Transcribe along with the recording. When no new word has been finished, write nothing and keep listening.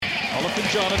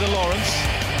Olafin-Jana de Lawrence.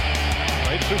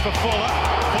 Played through for Fuller.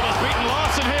 Fuller's beaten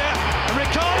Larson here. And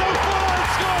Ricardo Fuller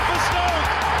has scored for Stoke.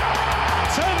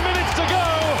 10 minutes to go.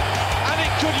 And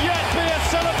it could yet be a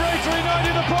celebratory night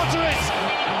in the Potteries.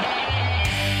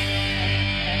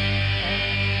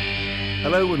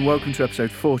 Hello and welcome to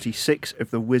episode 46 of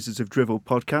the Wizards of Drivel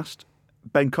podcast.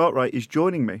 Ben Cartwright is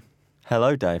joining me.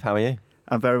 Hello, Dave. How are you?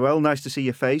 I'm very well. Nice to see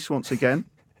your face once again.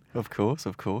 Of course.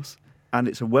 And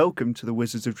it's a welcome to the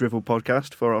Wizards of Drivel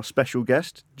podcast for our special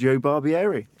guest, Joe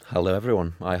Barbieri. Hello,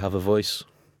 everyone. I have a voice.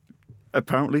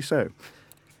 Apparently so.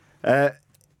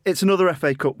 It's another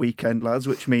FA Cup weekend, lads,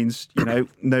 which means,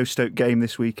 no Stoke game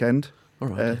this weekend. All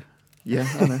right. Yeah,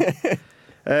 I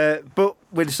know. But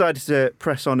we decided to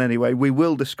press on anyway. We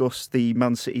will discuss the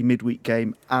Man City midweek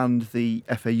game and the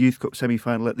FA Youth Cup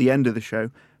semi-final at the end of the show.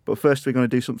 But first we're going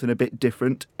to do something a bit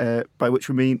different, by which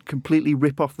we mean completely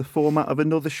rip off the format of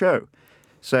another show.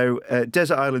 So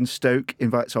Desert Island Stoke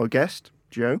invites our guest,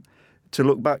 Joe, to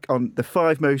look back on the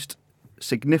 5 most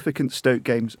significant Stoke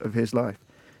games of his life.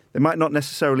 They might not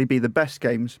necessarily be the best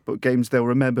games, but games they'll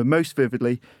remember most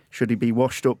vividly should he be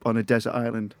washed up on a desert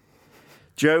island.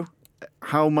 Joe,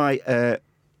 how might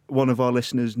one of our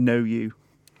listeners know you?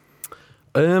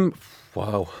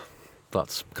 Wow,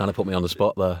 that's kind of put me on the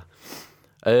spot there.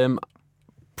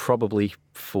 Probably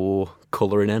for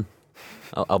colouring in.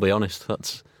 I'll be honest,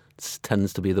 that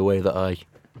tends to be the way that I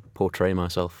portray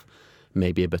myself.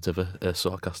 Maybe a bit of a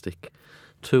sarcastic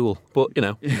tool, but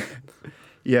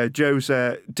Yeah, Joe's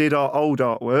did our old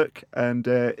artwork and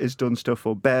has done stuff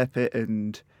for Bear Pit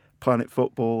and Planet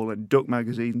Football and Duck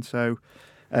Magazine. So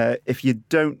if you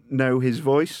don't know his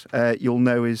voice, you'll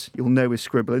know his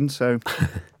scribbling. So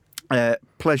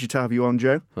pleasure to have you on,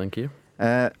 Joe. Thank you.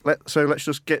 So let's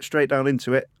just get straight down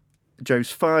into it. Joe's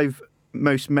 5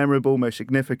 most memorable, most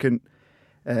significant,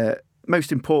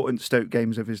 most important Stoke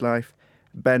games of his life.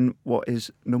 Ben, what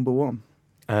is number 1?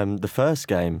 The first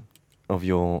game of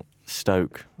your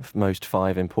Stoke most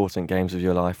 5 important games of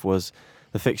your life was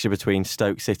the fixture between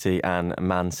Stoke City and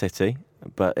Man City,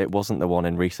 but it wasn't the one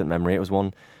in recent memory. It was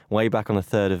one way back on the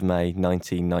 3rd of May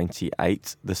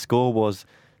 1998. The score was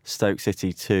Stoke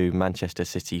City 2, Manchester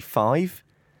City 5.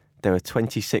 There were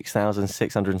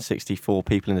 26,664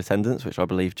 people in attendance, which I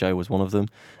believe Joe was one of them.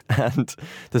 And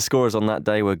the scorers on that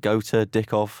day were Gota,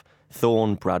 Dickoff,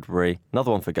 Thorne, Bradbury,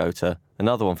 another one for Gota,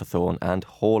 another one for Thorne, and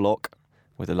Horlock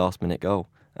with a last-minute goal.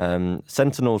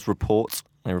 Sentinel's report,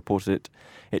 they reported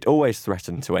it always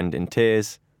threatened to end in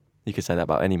tears. You could say that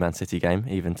about any Man City game,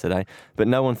 even today. But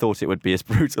no one thought it would be as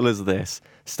brutal as this.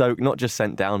 Stoke not just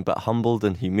sent down, but humbled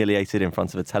and humiliated in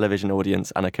front of a television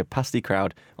audience and a capacity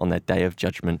crowd on their day of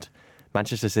judgment.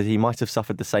 Manchester City might have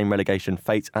suffered the same relegation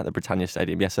fate at the Britannia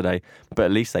Stadium yesterday, but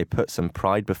at least they put some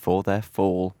pride before their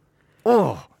fall.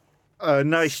 Oh, a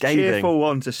nice, scathing. Cheerful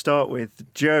one to start with.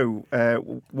 Joe,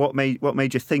 what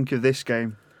made you think of this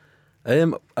game?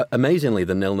 Amazingly,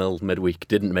 the 0-0 midweek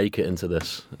didn't make it into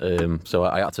this, so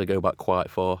I had to go back quite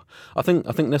far. I think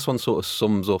this one sort of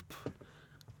sums up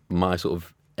my sort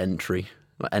of entry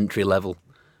level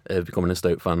of becoming a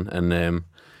Stoke fan. And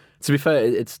to be fair,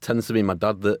 it tends to be my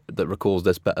dad that recalls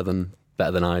this better than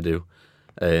I do.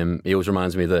 He always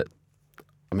reminds me that,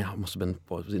 I must have been,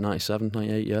 what was it, 97,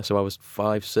 98? Yeah, so I was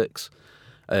 5, 6.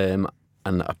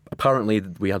 And apparently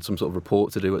we had some sort of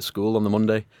report to do at school on the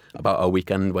Monday about our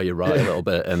weekend where you write a little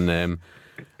bit. And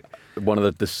one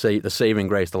of the saving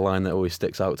grace, the line that always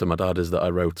sticks out to my dad is that I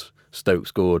wrote Stoke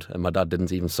scored and my dad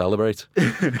didn't even celebrate.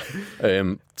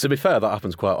 To be fair, that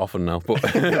happens quite often now. But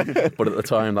but at the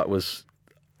time, that was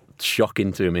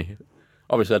shocking to me.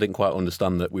 Obviously, I didn't quite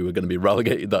understand that we were going to be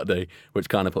relegated that day, which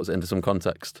kind of puts it into some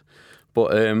context.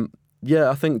 But I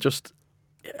think just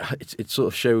it sort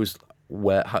of shows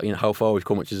how far we've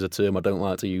come, which is a term I don't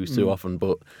like to use too often,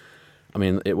 but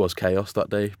it was chaos that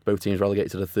day. Both teams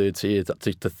relegated to the 3rd tier.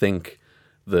 To think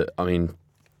that, when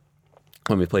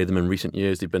we played them in recent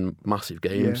years, they've been massive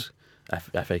games,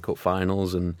 FA Cup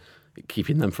finals, and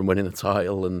keeping them from winning the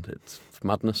title, and it's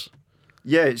madness.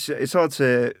 Yeah, it's hard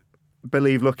to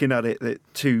believe looking at it that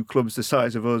 2 clubs the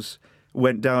size of us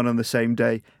went down on the same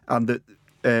day, and that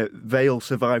Vale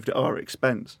survived at our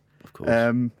expense. Of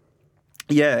course.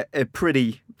 Yeah, a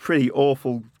pretty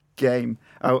awful game.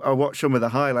 I watched some of the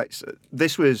highlights.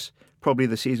 This was probably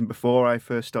the season before I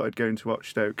first started going to watch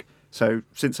Stoke. So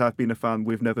since I've been a fan,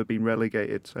 we've never been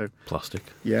relegated. So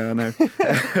plastic. Yeah, I know.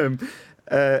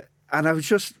 And I was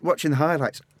just watching the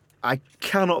highlights. I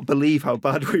cannot believe how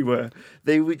bad we were.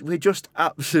 They were just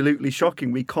absolutely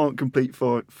shocking. We can't complete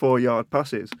 4-yard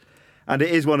passes. And it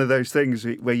is one of those things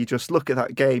where you just look at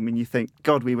that game and you think,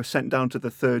 God, we were sent down to the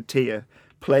 3rd tier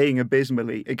playing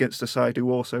abysmally against a side who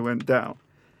also went down.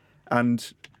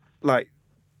 And, like,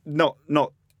 not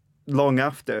long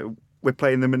after, we're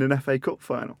playing them in an FA Cup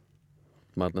final.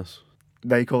 Madness.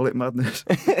 They call it madness.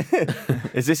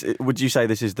 Would you say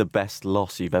this is the best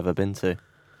loss you've ever been to?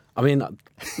 I mean,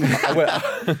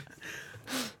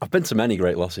 I've been to many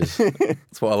great losses.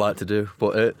 That's what I like to do.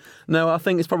 But no, I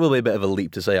think it's probably a bit of a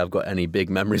leap to say I've got any big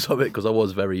memories of it because I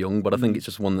was very young. But I think it's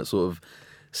just one that sort of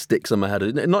sticks in my head.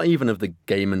 Not even of the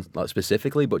game and like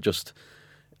specifically, but just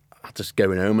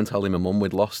going home and telling my mum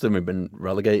we'd lost and we'd been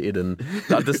relegated, and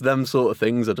just them sort of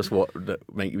things are just what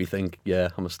make me think, yeah,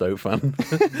 I'm a Stoke fan.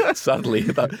 Sadly,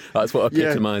 that's what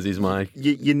epitomises my...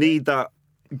 You need that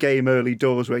game early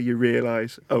doors where you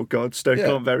realise, oh God, Stoke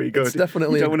aren't very good. It's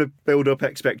definitely... You don't want to build up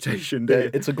expectation, do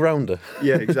you? It's a grounder.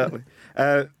 Yeah, exactly.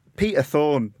 Peter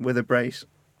Thorne with a brace.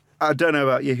 I don't know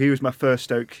about you, he was my first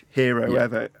Stoke hero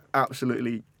ever.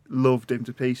 Absolutely loved him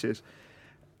to pieces.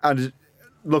 And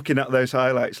looking at those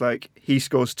highlights, like, he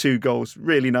scores 2 goals,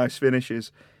 really nice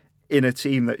finishes, in a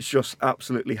team that's just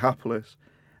absolutely hapless.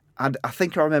 And I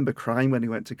think I remember crying when he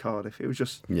went to Cardiff. It was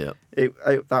just... Yeah.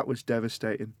 That was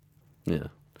devastating. Yeah.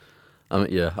 I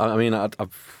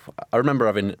remember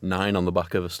having 9 on the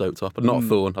back of a Stoke top, but not a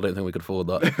Thorn. I don't think we could afford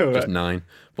that. Right. Just 9.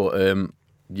 But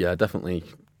definitely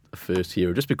a first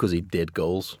hero, just because he did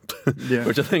goals. Yeah.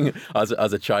 Which I think, as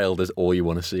a child, is all you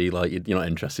want to see. Like, you're not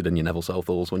interested in your Neville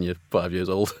Southall's when you're 5 years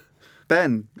old.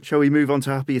 Ben, shall we move on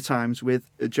to happier times with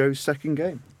Joe's second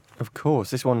game? Of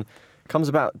course. This one comes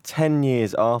about 10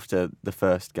 years after the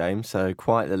first game, so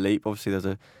quite the leap. Obviously, there's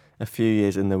a few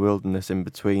years in the wilderness in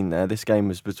between there. This game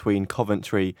was between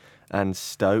Coventry and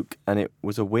Stoke, and it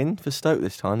was a win for Stoke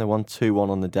this time. They won 2-1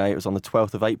 on the day. It was on the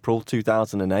 12th of April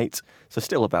 2008, so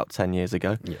still about 10 years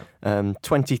ago. Yeah.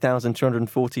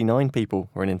 20,249 people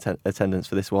were in attendance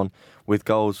for this one, with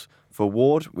goals for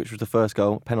Ward, which was the first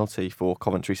goal, penalty for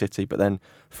Coventry City, but then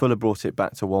Fuller brought it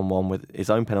back to 1-1 with his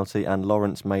own penalty, and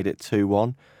Lawrence made it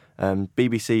 2-1.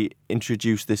 BBC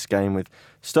introduced this game with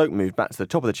Stoke moved back to the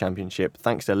top of the Championship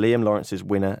thanks to Liam Lawrence's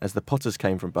winner as the Potters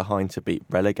came from behind to beat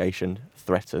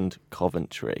relegation-threatened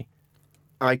Coventry.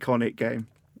 Iconic game.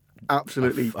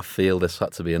 Absolutely. I feel this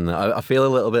had to be in there. I feel a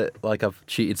little bit like I've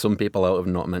cheated some people out of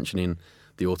not mentioning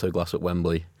the Autoglass at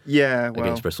Wembley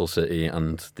against Bristol City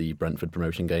and the Brentford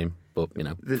promotion game. But, you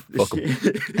know, fuck 'em.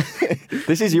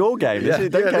 This is your game.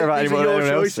 Don't care about anyone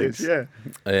else's. Yeah.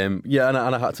 And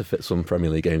I had to fit some Premier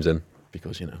League games in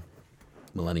because, you know,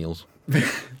 millennials.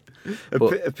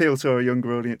 Appeal to our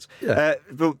younger audience. Yeah.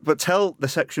 But tell the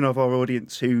section of our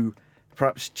audience who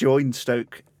perhaps joined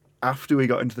Stoke after we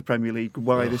got into the Premier League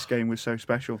why this game was so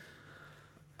special.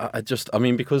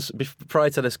 Because prior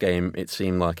to this game, it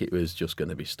seemed like it was just going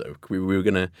to be Stoke. We weren't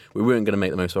going to make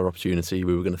the most of our opportunity.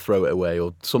 We were going to throw it away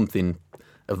or something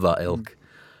of that ilk.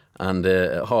 And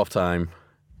at half time,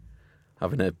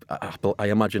 having I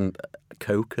imagine a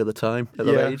Coke at the time at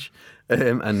that age,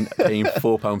 and paying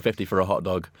 £4.50 for a hot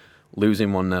dog, losing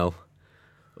 1-0.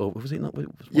 Or was it not? We're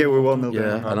 1-0.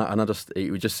 Yeah, and it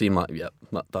would just seem like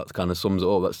that kind of sums it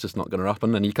all. That's just not going to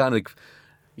happen. And you kind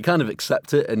of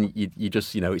accept it, and you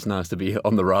just, you know, it's nice to be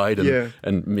on the ride,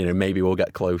 and you know, maybe we'll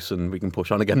get close and we can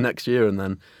push on again next year. And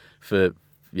then for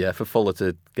Fuller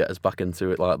to get us back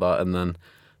into it like that, and then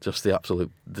just the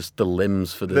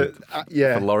limbs for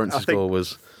for Lawrence's goal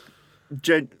was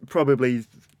probably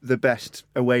the best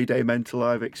away day mental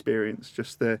I've experienced.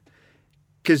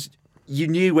 Because you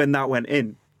knew when that went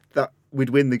in that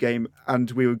we'd win the game and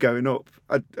we were going up.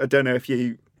 I don't know if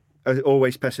you are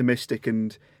always pessimistic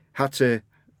and had to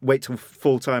wait till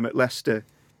full time at Leicester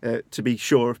to be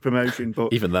sure of promotion,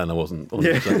 but even then I wasn't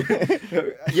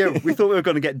 100%. We thought we were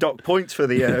going to get dock points for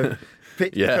the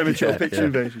premature pitch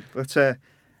invasion. But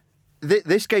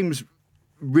this game's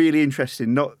really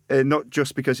interesting, not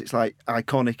just because it's like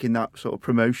iconic in that sort of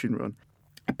promotion run.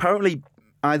 Apparently,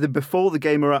 either before the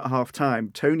game or at half time,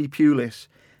 Tony Pulis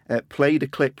played a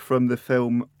clip from the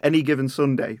film Any Given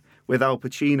Sunday with Al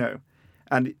Pacino,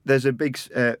 and there's a big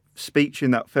speech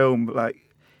in that film, like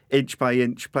inch by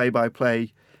inch, play by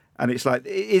play, and it's like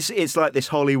this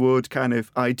Hollywood kind of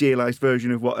idealised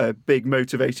version of what a big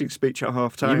motivating speech at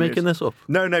half time. Are you making this up?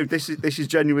 No, this is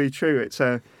genuinely true. It's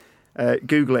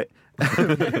Google it.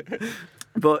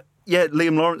 But yeah,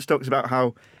 Liam Lawrence talks about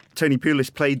how Tony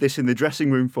Pulis played this in the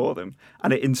dressing room for them,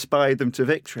 and it inspired them to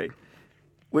victory.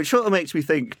 Which sort of makes me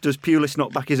think, does Pulis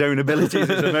not back his own abilities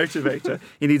as a motivator?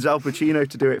 He needs Al Pacino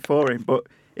to do it for him, but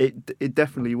it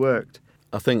definitely worked.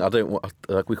 I think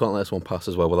we can't let this one pass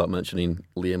as well without mentioning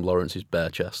Liam Lawrence's bare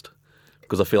chest,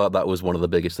 because I feel like that was one of the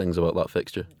biggest things about that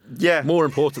fixture. Yeah. More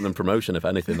important than promotion, if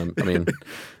anything. I mean,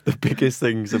 The biggest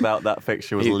things about that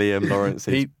fixture was Liam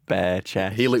Lawrence's bare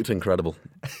chest. he looked incredible.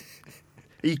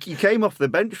 He came off the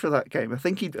bench for that game. I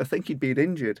think he'd been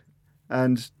injured,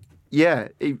 and yeah,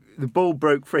 the ball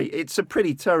broke free. It's a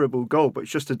pretty terrible goal, but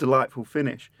it's just a delightful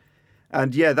finish.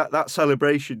 And yeah, that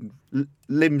celebration,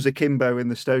 limbs akimbo in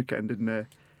the Stoke end, and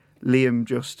Liam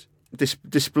just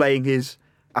displaying his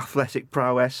athletic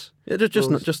prowess. Yeah,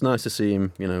 just nice to see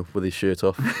him, with his shirt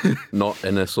off, not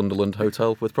in a Sunderland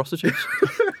hotel with prostitutes.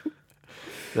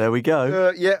 There we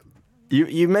go. Yeah.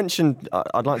 You mentioned,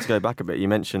 I'd like to go back a bit, you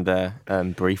mentioned there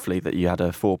briefly that you had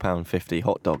a £4.50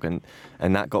 hot dog,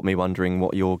 and that got me wondering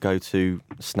what your go-to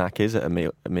snack is at a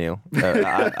meal. At a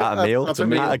meal? At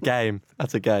a game.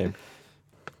 At a game.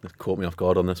 Caught me off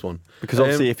guard on this one. Because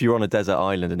obviously if you're on a desert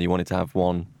island and you wanted to have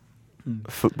one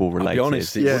football-related I'll be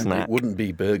honest, snack. it wouldn't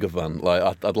be Burger Van.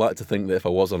 Like, I'd like to think that if I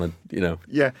was on a,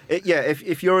 Yeah,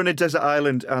 if you're on a desert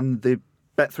island and the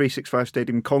Bet365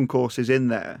 Stadium concourse is in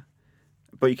there,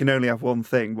 but you can only have one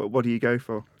thing, what do you go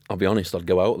for? I'll be honest, I'd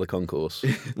go out of the concourse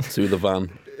to the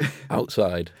van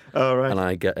outside, Right. and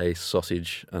I get a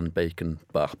sausage and bacon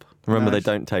bap. Remember, Nice.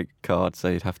 They don't take cards, so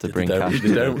you'd have to bring They don't, cash they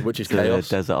to don't, which is the chaos.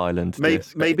 desert island.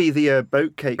 Maybe the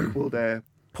boat cake will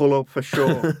pull up for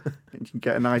shore and you can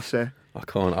get a nice I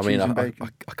can't. I cheese mean, and I bacon.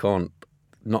 can't.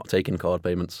 Not taking card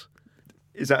payments.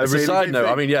 Is that a It's really a side big note.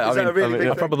 thing? I mean, yeah. Is that a really big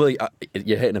thing? Probably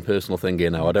you're hitting a personal thing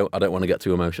here now. I don't want to get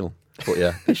too emotional, but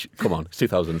yeah, come on, it's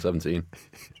 2017.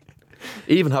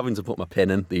 Even having to put my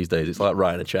pin in these days, it's like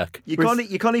writing a cheque. You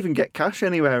can't even get cash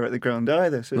anywhere at the ground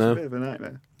either, so it's No. a bit of a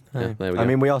nightmare. Yeah, there we go. I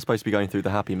mean, we are supposed to be going through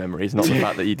the happy memories, not the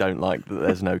fact that you don't like that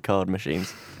there's no card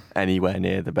machines anywhere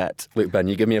near the bet. Look, Ben,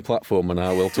 you give me a platform and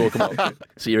I will talk about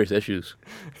serious issues.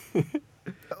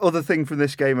 Other thing from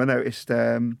this game I noticed,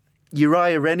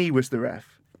 Uriah Rennie was the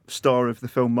ref, star of the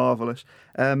film Marvellous.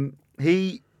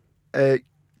 He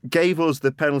gave us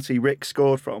the penalty Rick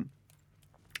scored from,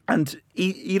 and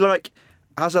he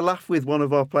has a laugh with one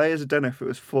of our players. I don't know if it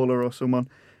was Fuller or someone,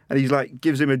 and he's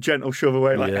gives him a gentle shove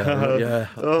away, yeah.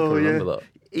 oh I yeah. remember that.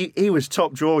 He was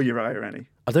top draw, Uriah Rennie.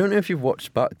 I don't know if you've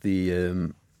watched back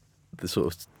the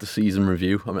sort of the season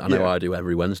review. I mean, I know I do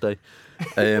every Wednesday,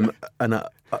 and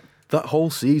that whole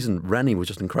season, Rennie was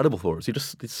just incredible for us.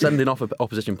 He's sending off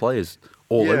opposition players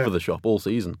all over the shop all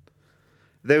season.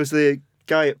 There was the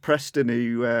guy at Preston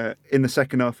who, in the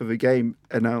second half of a game,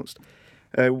 announced,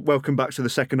 "Welcome back to the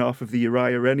second half of the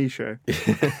Uriah Rennie show."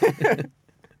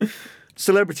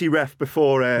 Celebrity ref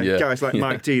before guys like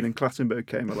Mike Dean and Clattenburg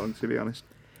came along, to be honest.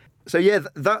 So yeah,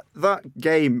 that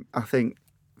game, I think,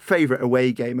 favourite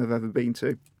away game I've ever been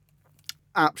to.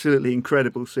 Absolutely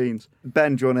incredible scenes.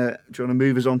 Ben, do you want to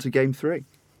move us on to game 3?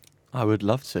 I would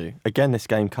love to. Again, this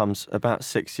game comes about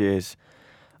 6 years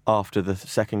after the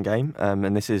second game,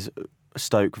 and this is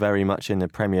Stoke very much in the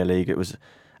Premier League. It was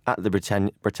at the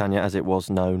Britannia, as it was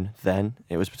known then.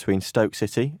 It was between Stoke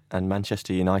City and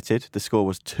Manchester United. The score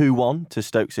was 2-1 to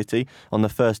Stoke City on the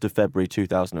 1st of February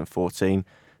 2014.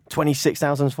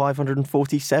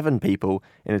 26,547 people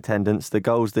in attendance. The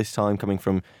goals this time coming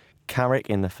from Carrick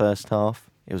in the first half.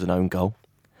 It was an own goal.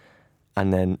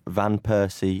 And then Van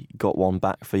Persie got one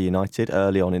back for United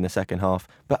early on in the second half.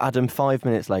 But Adam, 5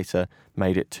 minutes later,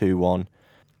 made it 2-1.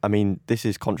 I mean, this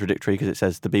is contradictory because it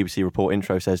says the BBC report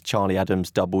intro says Charlie Adams'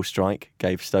 double strike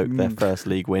gave Stoke their first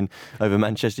league win over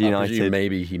Manchester United. I presume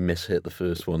maybe he mishit the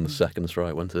first one, the second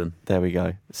strike went in. There we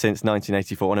go. Since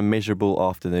 1984, on a miserable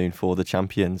afternoon for the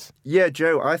champions. Yeah,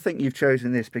 Joe, I think you've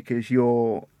chosen this because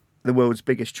you're the world's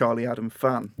biggest Charlie Adams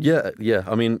fan. Yeah.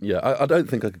 I mean, I don't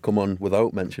think I could come on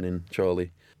without mentioning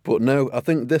Charlie. But no, I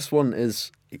think this one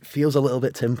it feels a little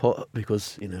bit tin pot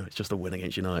because, it's just a win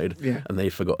against United and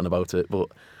they've forgotten about it. But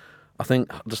I think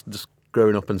just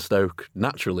growing up in Stoke,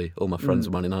 naturally, all my friends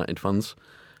were Man United fans.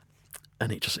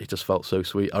 And it just felt so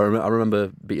sweet. I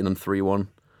remember beating them 3-1.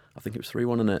 I think it was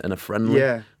 3-1 in a friendly.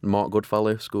 Yeah. Mark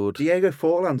Goodfellow scored. Diego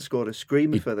Forlan scored a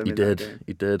screamer for them. He in did. That game.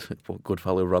 He did.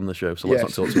 Goodfellow ran the show, so let's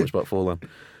not talk too much about Forlan.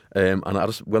 And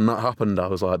when that happened, I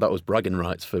was like, that was bragging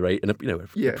rights for a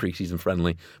pre-season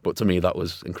friendly. But to me, that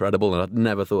was incredible, and I'd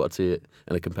never thought I'd see it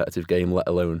in a competitive game, let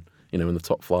alone in the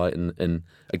top flight, and in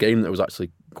a game that was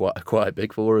actually quite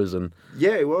big for us. And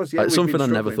yeah, it was. Yeah, something I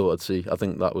never thought I'd see. I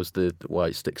think that was why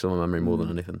it sticks in my memory more than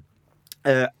anything.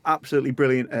 Absolutely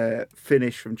brilliant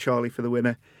finish from Charlie for the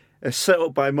winner. Set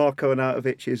up by Marko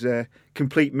Arnautovic's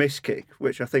complete miss kick,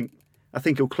 which I think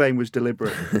he'll claim was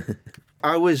deliberate.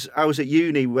 I was at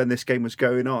uni when this game was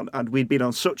going on, and we'd been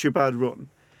on such a bad run.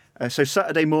 So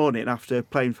Saturday morning, after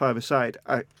playing five-a-side,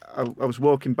 I was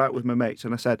walking back with my mates,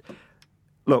 and I said,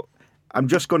 "Look, I'm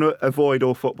just going to avoid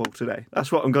all football today.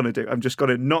 That's what I'm going to do. I'm just going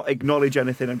to not acknowledge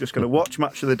anything. I'm just going to watch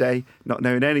Match of the Day, not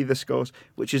knowing any of the scores,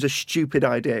 which is a stupid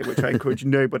idea, which I encourage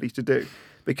nobody to do.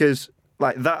 Because,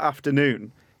 like, that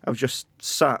afternoon, I was just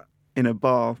sat in a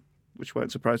bar, which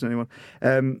won't surprise anyone,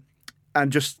 and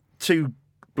just two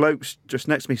blokes just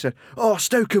next to me said, "Oh,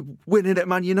 Stoke are winning at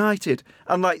Man United,"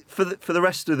 and like for the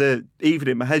rest of the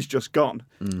evening, my head's just gone.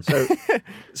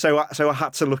 So I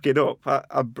had to look it up.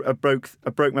 I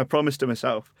broke my promise to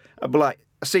myself. But like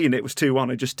seeing it was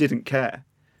 2-1, I just didn't care.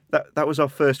 That was our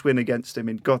first win against him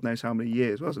in God knows how many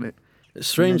years, wasn't it? It's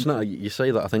strange now you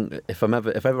say that. I think if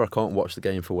ever I can't watch the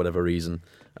game for whatever reason,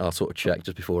 I'll sort of check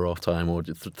just before half time or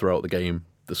throughout the game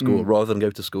the score rather than go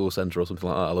to Score Centre or something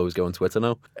like that. I'll always go on Twitter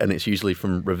now, and it's usually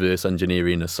from reverse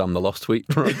engineering a Sam the Lost tweet.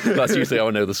 That's usually how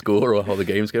I know the score or how the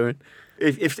game's going.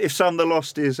 If Sam the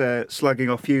Lost is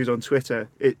slagging off Hughes on Twitter,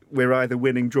 we're either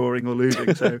winning, drawing, or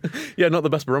losing. So yeah, not the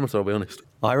best barometer, I'll be honest.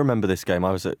 I remember this game.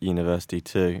 I was at university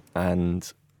too,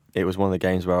 and it was one of the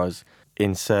games where I was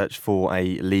in search for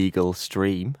a legal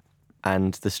stream,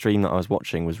 and the stream that I was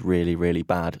watching was really, really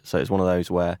bad. So it's one of those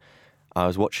where I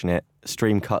was watching it,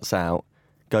 stream cuts out,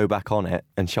 go back on it,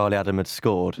 and Charlie Adam had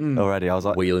scored already. I was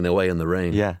like, wheeling away in the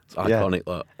rain. Yeah, it's iconic.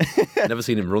 That never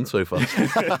seen him run so fast.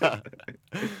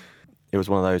 It was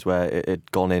one of those where it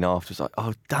had gone in after. It's like,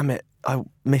 oh damn it, I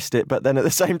missed it. But then at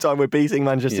the same time, we're beating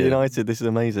Manchester United. This is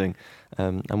amazing,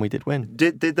 and we did win.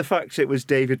 Did the fact it was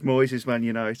David Moyes' Man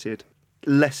United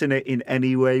lessen it in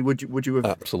any way? Would you have?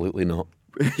 Absolutely not.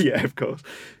 Yeah, of course.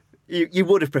 You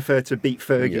would have preferred to beat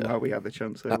Fergie while we had the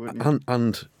chance, though, wouldn't you?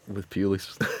 And with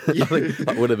Pulis, I think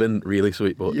that would have been really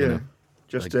sweet. But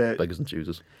just beggars and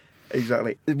choosers.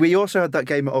 Exactly. We also had that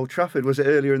game at Old Trafford. Was it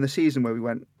earlier in the season where we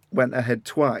went ahead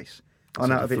twice?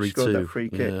 Arnautovic scored that free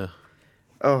kick. Yeah.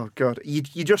 Oh God, you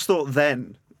just thought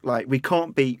then, like, we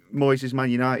can't beat Moyes' Man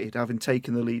United having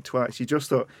taken the lead twice. You just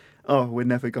thought, oh, we're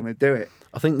never going to do it.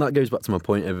 I think that goes back to my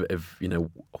point of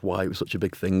why it was such a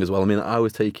big thing as well. I mean, I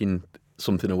was taking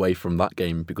something away from that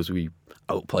game because we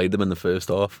outplayed them in the first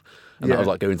half, and I was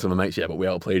like going to my mates, but we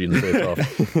outplayed you in the first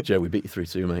half. Joe, we beat you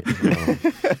 3-2, mate.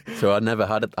 So I never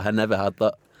had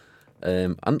that,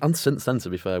 and since then, to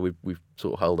be fair, we've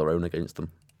sort of held our own against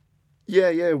them.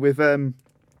 Yeah, we've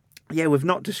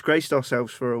not disgraced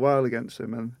ourselves for a while against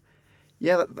them, and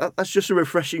that's just a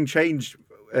refreshing change.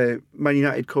 Man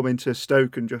United come into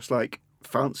Stoke and just like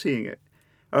fancying it.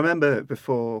 I remember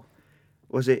before,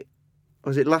 was it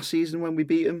last season when we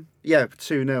beat them? Yeah,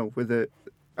 2-0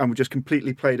 and we just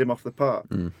completely played them off the park.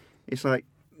 It's like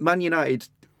Man United.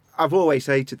 I've always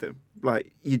hated them.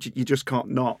 Like you just can't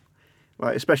not.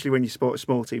 Like especially when you support a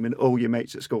small team and all your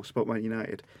mates at school support Man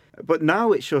United. But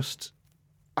now it's just,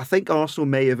 I think Arsenal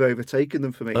may have overtaken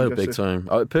them for me. Oh, big time.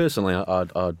 Personally,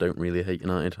 I don't really hate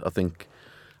United. I think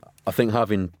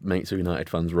having mates who are United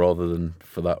fans, rather than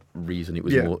for that reason,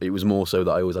 it was more so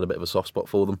that I always had a bit of a soft spot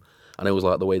for them, and I always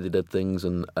liked the way they did things,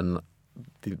 and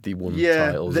they won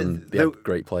titles and they had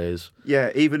great players.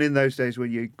 Yeah, even in those days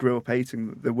when you grew up hating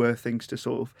them, there were things to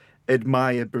sort of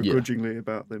admire begrudgingly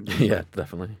about them. Yeah,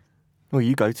 definitely. Well,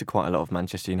 you go to quite a lot of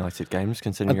Manchester United games,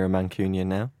 considering you're a Mancunian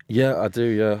now. Yeah, I do,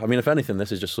 yeah. I mean, if anything,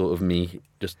 this is just sort of me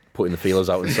just putting the feelers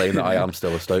out and saying that I am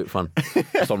still a Stoke fan.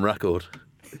 Just on record.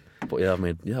 But yeah,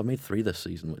 I've made 3 this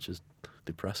season, which is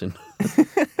depressing.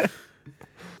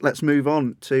 Let's move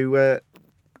on to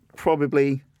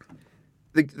probably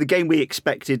the game we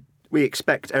expect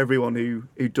everyone who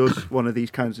does one of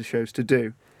these kinds of shows to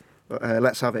do. But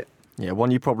let's have it. Yeah,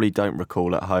 one you probably don't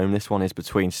recall at home. This one is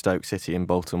between Stoke City and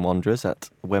Bolton Wanderers at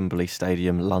Wembley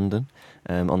Stadium, London,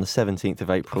 on the 17th of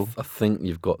April. I think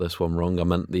you've got this one wrong. I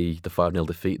meant the 5-0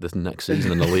 defeat this next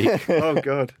season in the league. Oh,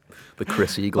 God. The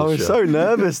Chris Eagles I was show. so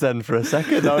nervous then for a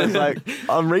second. I was like,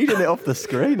 I'm reading it off the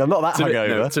screen. I'm not that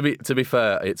hungover. To be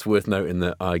fair, it's worth noting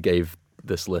that I gave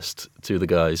this list to the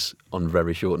guys on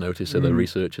very short notice, so their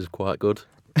research is quite good.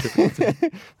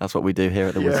 That's what we do here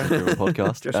at the Wisdom Hero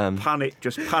podcast.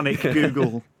 Just panic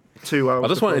Google 2 hours. I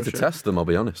just wanted to test them, I'll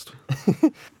be honest.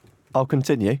 I'll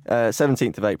continue.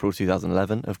 17th of April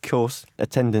 2011. Of course,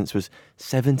 attendance was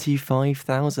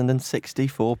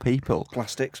 75,064 people.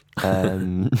 Plastics. Yeah.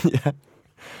 And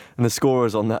the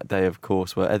scorers on that day, of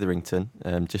course, were Etherington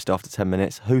just after 10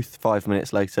 minutes, Huth 5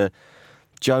 minutes later,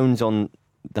 Jones on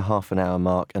the half an hour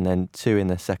mark, and then 2 in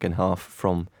the second half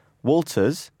from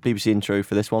Walters. BBC intro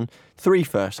for this one. 3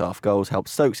 first half goals helped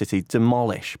Stoke City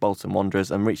demolish Bolton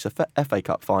Wanderers and reach the FA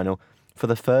Cup final for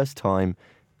the first time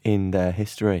in their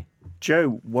history.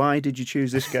 Joe, why did you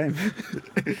choose this game?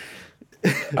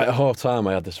 At half time,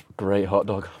 I had this great hot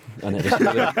dog, and it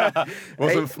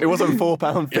wasn't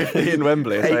 £4.50 in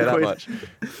Wembley. I'll tell you that much.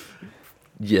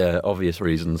 Yeah, obvious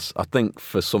reasons. I think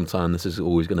for some time this is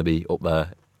always going to be up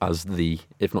there as the,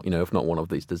 if not one of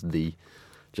these, there's the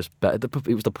just better.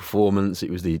 It was the performance, it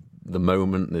was the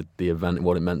moment, the event,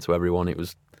 what it meant to everyone. It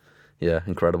was, yeah,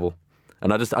 incredible.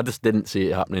 And I just didn't see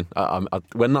it happening.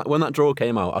 When that draw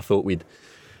came out, I thought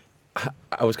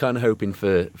I was kind of hoping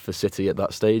for City at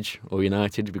that stage or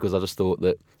United, because I just thought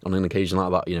that on an occasion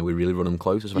like that, we really run them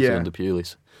close, especially under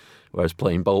Pulis. Whereas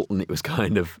playing Bolton, it was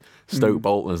kind of Stoke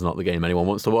Bolton is not the game anyone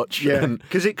wants to watch. Yeah,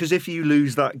 because if you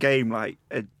lose that game like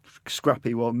a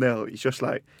scrappy 1-0, it's just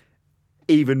like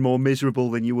even more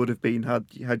miserable than you would have been had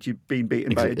you been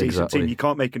beaten by a decent team. You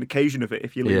can't make an occasion of it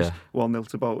if you lose 1-0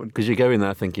 to Bolton. Because you go in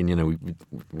there thinking,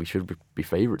 we should be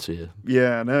favourites here.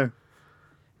 Yeah, I know.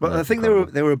 But I think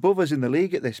they were above us in the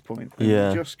league at this point.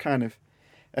 Yeah. Just kind of...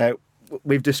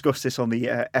 we've discussed this on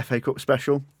the FA Cup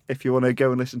special, if you want to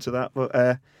go and listen to that.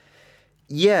 But,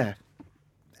 yeah,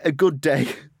 a good day.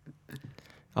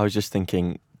 I was just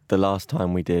thinking the last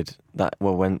time we did that,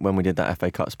 well, when we did that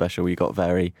FA Cup special, we got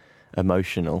very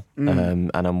emotional.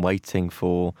 And I'm waiting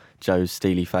for Joe's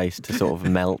steely face to sort of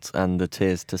melt and the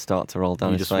tears to start to roll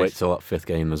down his face. You just wait till that fifth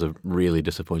game. There's a really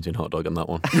disappointing hot dog in that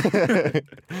one.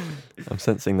 I'm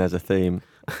sensing there's a theme.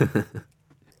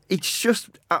 It's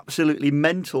just absolutely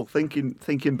mental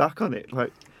thinking back on it.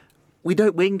 Like, we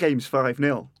don't win games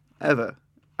 5-0 ever,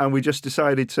 and we just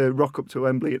decided to rock up to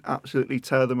Wembley and absolutely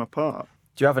tear them apart.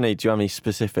 Do you have any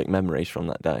specific memories from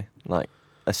that day? Like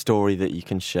a story that you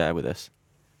can share with us?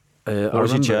 What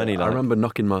was your journey like? I remember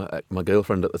knocking my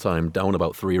girlfriend at the time down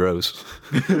about 3 rows.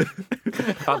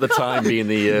 At the time being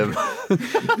the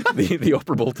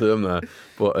operable term there.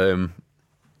 But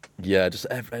yeah, just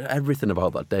everything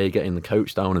about that day, getting the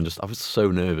coach down, and I was so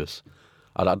nervous.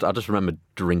 I just remember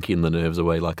drinking the nerves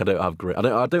away. Like I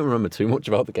don't remember too much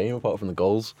about the game apart from the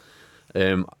goals.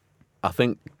 I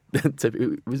think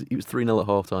it was 3-0 at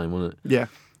half time, wasn't it? Yeah.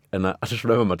 And I just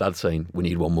remember my dad saying, "We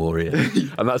need one more here,"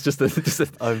 and that's just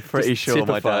I'm pretty sure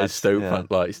my dad Stoke fan.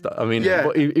 Like, I mean,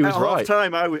 but he was at right. Half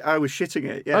time, I was shitting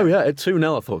it. Yeah. Oh yeah, at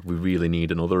 2-0, I thought we really need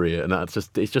another here, and that's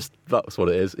what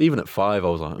it is. Even at 5, I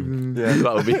was like,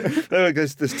 that would be.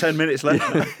 There's 10 minutes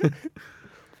left.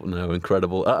 No,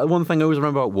 incredible. One thing I always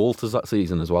remember about Walters that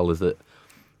season as well is that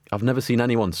I've never seen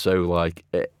anyone so like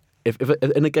if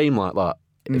in a game like that.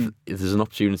 If there's an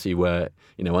opportunity where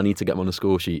I need to get him on the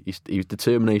score sheet, his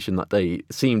determination that day, it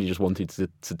seemed he just wanted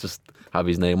to just have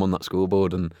his name on that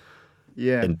scoreboard and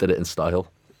did it in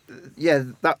style. Yeah,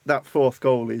 that fourth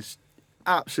goal is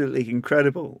absolutely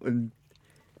incredible, and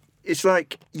it's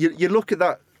like you look at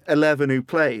that 11 who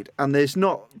played, and there's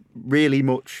not really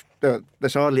much.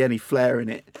 There's hardly any flair in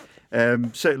it.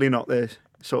 Certainly not the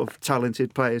sort of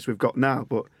talented players we've got now,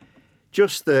 but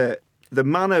just the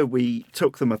manner we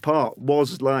took them apart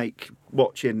was like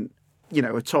watching,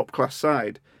 a top class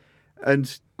side,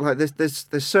 and like there's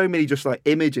so many just like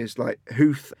images, like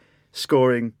Huth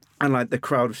scoring, and like the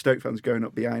crowd of Stoke fans going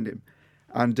up behind him,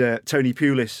 and Tony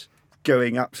Pulis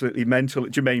going absolutely mental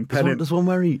at Jermaine Pennant. There's one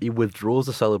where he withdraws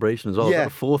the celebration as well. Yeah.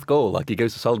 That fourth goal, like he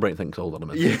goes to celebrate and thinks, "Hold on a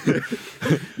minute."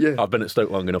 Yeah. I've been at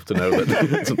Stoke long enough to know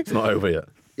that it's not over yet.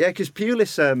 Yeah, because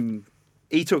Pulis,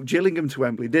 he took Gillingham to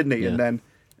Wembley, didn't he? Yeah. And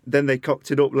then they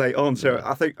cocked it up late on. So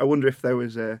I wonder if there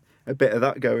was a bit of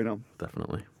that going on.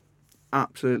 Definitely.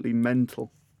 Absolutely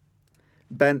mental.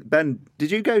 Ben,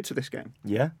 did you go to this game?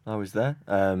 Yeah, I was there.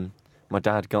 My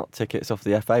dad got tickets off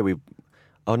the FA.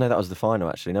 Oh no, that was the final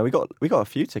actually. No, we got a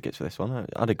few tickets for this one.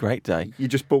 I had a great day. You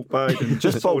just bulk buy and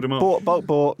just sold them up.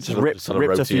 Bought, just ripped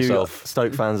a few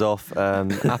Stoke fans off.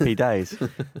 Happy days.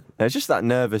 It's just that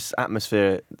nervous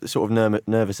atmosphere, sort of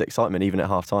nervous excitement, even at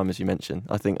half time, as you mentioned.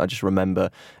 I think I just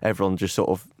remember everyone just sort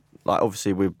of like,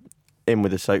 obviously we're in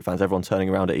with the Stoke fans, everyone turning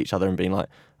around at each other and being like,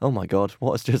 "Oh my God,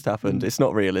 what has just happened? It's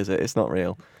not real, is it? It's not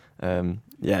real."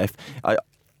 If I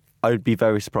would be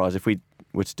very surprised if we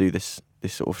were to do this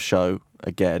sort of show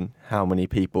again, how many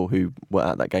people who were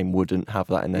at that game wouldn't have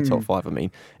that in their top 5. I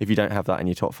mean, if you don't have that in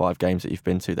your top 5 games that you've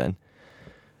been to, then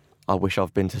I wish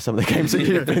I've been to some of the games that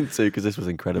you've been to, because this was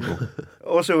incredible.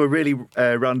 Also, a really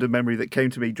random memory that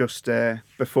came to me just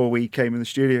before we came in the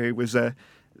studio was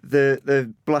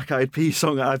the Black Eyed Peas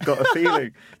song, "I've Got a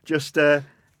Feeling."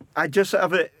 I just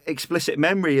have an explicit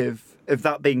memory of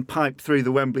that being piped through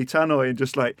the Wembley tannoy, and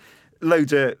just like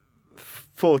loads of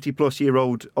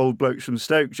 40-plus-year-old blokes from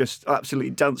Stoke just absolutely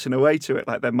dancing away to it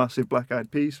like they're massive Black Eyed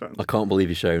Peas fans. I can't believe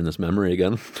you're sharing this memory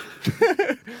again.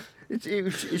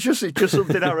 It's just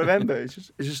something I remember.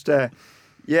 It's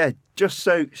just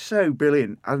so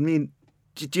brilliant. I mean,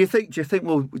 do you think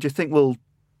we'll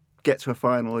get to a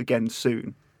final again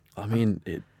soon? I mean,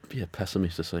 be a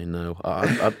pessimist to say no.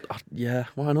 Yeah,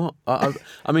 why not?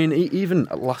 I mean, even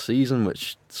last season,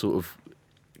 which sort of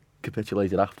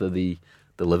capitulated after the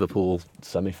Liverpool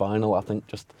semi-final, I think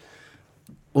just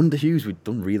under Hughes we'd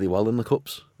done really well in the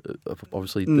cups.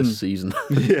 Obviously, this season.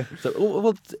 Yeah. So,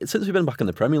 well, since we've been back in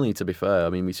the Premier League, to be fair,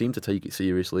 I mean, we seem to take it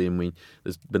seriously, and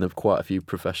there's been quite a few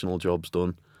professional jobs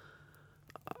done.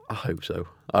 I hope so.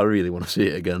 I really want to see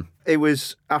it again. It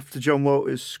was after John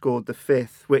Walters scored the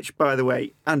 5th, which, by the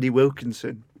way, Andy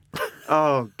Wilkinson.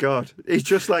 Oh, God. It's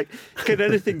just like, can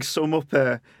anything sum up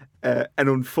an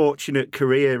unfortunate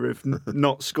career of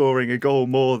not scoring a goal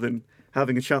more than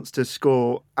having a chance to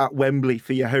score at Wembley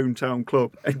for your hometown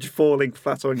club and falling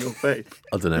flat on your face?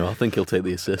 I don't know. I think he'll take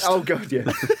the assist. Oh, God,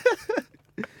 yeah.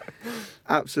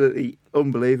 Absolutely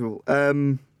unbelievable.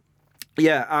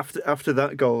 Yeah, after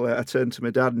that goal, I turned to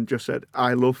my dad and just said,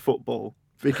 I love football,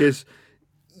 because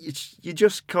you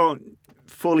just can't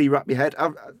fully wrap your head.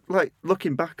 Like,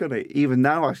 looking back on it, even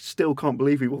now, I still can't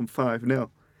believe we won 5-0.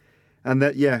 And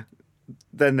that, yeah,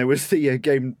 then there was the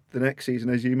game the next season,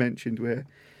 as you mentioned, where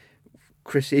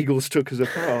Chris Eagles took us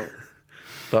apart.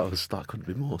 That couldn't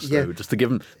be more so. Yeah. Just to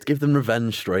give them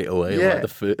revenge straight away. Yeah.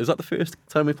 Like is that the first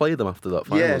time we played them after that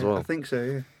final as well? I think so,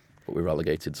 yeah. But we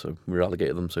relegated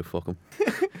them, so fuck them.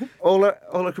 all I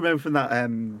can remember from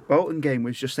that Bolton game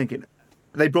was just thinking,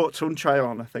 they brought Sunchai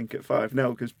on, I think, at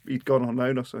 5-0 because he'd gone on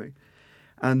loan or something.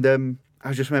 And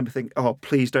I just remember thinking, oh,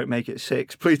 please don't make it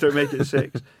 6. Please don't make it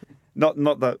 6. Not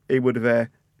that it would have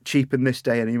cheapened this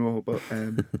day anymore, but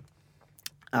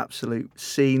absolute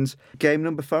scenes. Game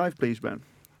number 5, please, Ben.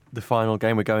 The final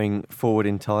game, we're going forward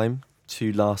in time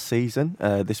to last season.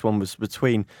 This one was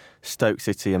between Stoke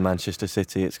City and Manchester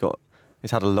City. It's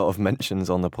had a lot of mentions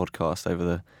on the podcast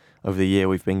over the year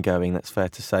we've been going. That's fair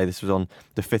to say. This was on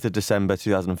the 5th of December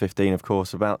 2015, of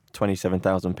course, about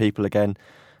 27,000 people again.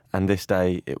 And this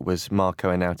day it was Marko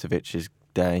Arnautovic's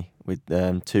day with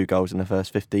 2 goals in the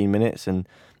first 15 minutes. And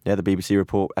yeah, the BBC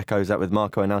report echoes that, with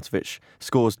Marko Arnautovic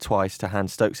scores twice to hand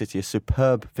Stoke City a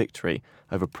superb victory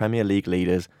over Premier League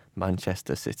leaders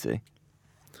Manchester City.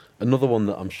 Another one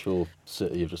that I'm sure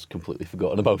City have just completely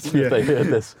forgotten about. If they hear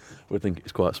this, would think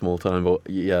it's quite a small time. But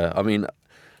yeah, I mean,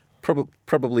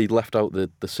 probably left out the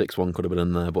 6-1 could have been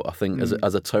in there. But I think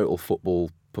as a total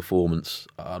football performance,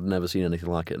 I've never seen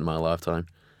anything like it in my lifetime.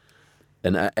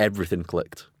 And everything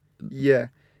clicked. Yeah,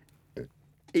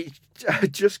 I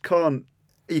just can't.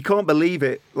 You can't believe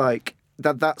it. Like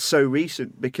that's so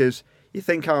recent, because you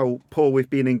think how poor we've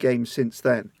been in games since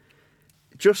then.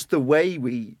 Just the way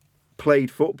we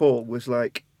played football was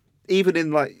like, even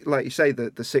in like you say, the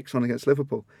 6-1 against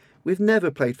Liverpool, we've never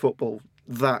played football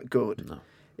that good. No.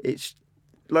 It's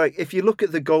like, if you look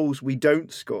at the goals we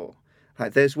don't score,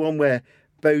 like there's one where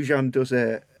Bojan does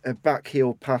a back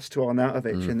heel pass to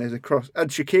Arnautovic and there's a cross,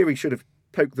 and Shaqiri should have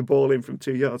poked the ball in from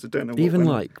 2 yards. I don't know. Even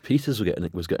like Peters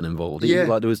was getting involved. Yeah.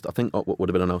 Like there was, I think, what would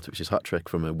have been Arnautovic's hat trick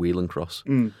from a wheeling cross,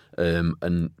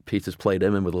 and Peters played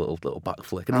him in with a little back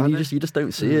flick, and you just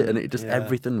don't see it, and it just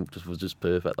everything was just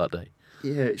perfect that day.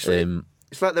 Yeah,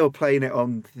 it's like they were playing it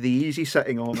on the easy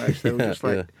setting almost. They were just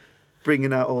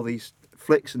bringing out all these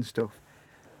flicks and stuff.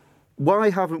 Why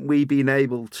haven't we been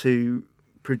able to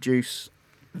produce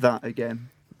that again?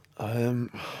 I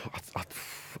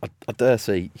dare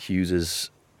say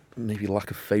Hughes's maybe lack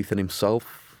of faith in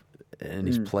himself and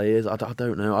his players. I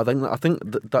don't know. I think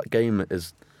that game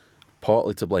is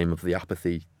partly to blame of the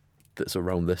apathy that's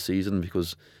around this season,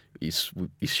 because he's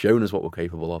shown us what we're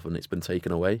capable of and it's been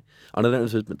taken away. And I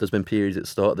don't know if there's been periods at the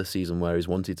start of this season where he's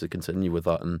wanted to continue with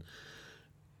that and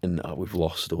we've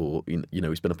lost, or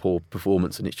it's been a poor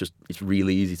performance, and it's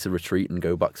really easy to retreat and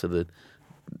go back to the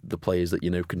players that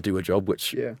can do a job,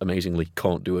 which amazingly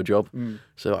can't do a job.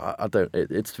 So I don't.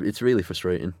 It's really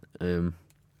frustrating.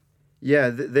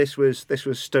 This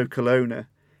was Stoke Alona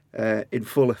in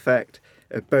full effect.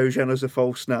 Bojan as a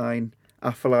false 9,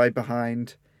 Afellay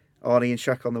behind, Arnie and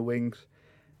Shaq on the wings.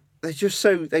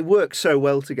 They work so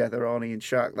well together, Arnie and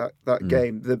Shaq. That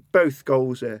game, both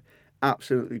goals are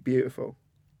absolutely beautiful.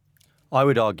 I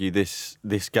would argue this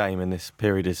game and this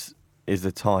period is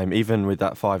the time, even with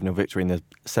that 5-0 victory in the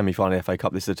semi-final of the FA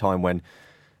Cup, this is the time when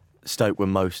Stoke were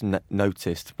most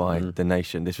noticed by the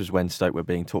nation. This was when Stoke were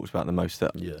being talked about the most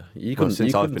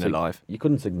since I've been alive. You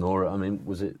couldn't ignore it. I mean,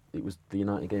 it was the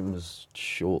United game was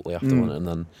shortly after one, and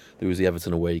then there was the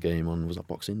Everton away game on, was that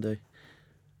Boxing Day?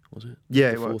 Was it?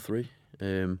 Yeah, 4-3.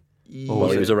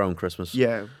 Well, it was around Christmas.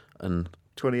 Yeah. And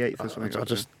 28th or something.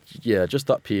 Just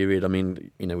that period. I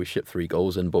mean, we shipped 3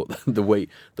 goals in, but the way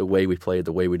we played,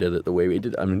 the way we did it, the way we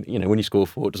did. I mean, when you score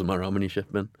 4, it doesn't matter how many you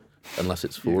ship in. unless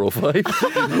it's 4 or 5.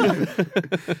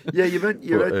 Yeah, you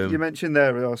mentioned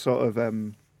there are sort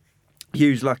of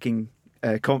Hughes lacking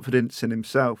confidence in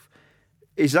himself.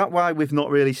 Is that why we've not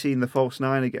really seen the false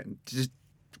 9 again?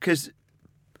 Because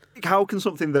how can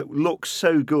something that looks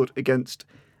so good against...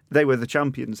 They were the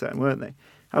champions then, weren't they?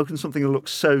 How can something that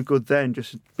looks so good then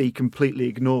just be completely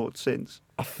ignored since?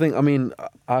 I think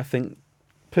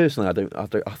personally,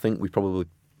 I think we probably...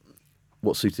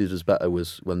 What suited us better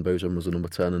was when Bojan was a number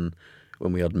 10 and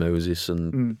when we had Moses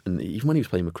and even when he was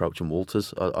playing with Crouch and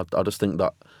Walters. I just think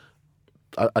that...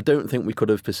 I don't think we could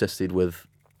have persisted with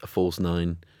a false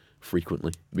 9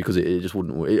 frequently because it just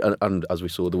wouldn't work. And as we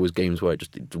saw, there was games where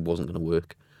it wasn't going to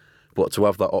work. But to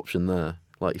have that option there,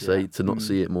 like you say, to not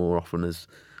see it more often is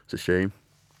a shame.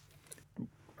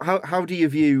 How do you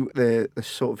view the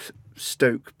sort of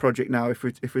Stoke project now? If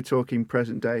we're talking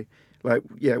present day, like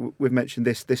we've mentioned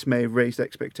this may have raised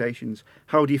expectations.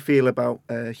 How do you feel about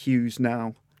Hughes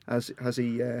now? Has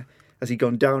he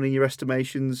gone down in your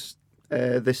estimations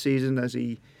this season?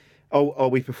 Are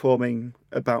we performing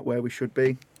about where we should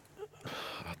be?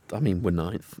 I mean, we're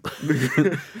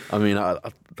 9th. I mean, I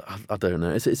don't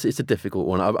know. It's a difficult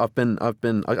one.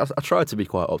 I tried to be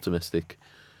quite optimistic.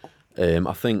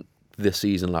 I think this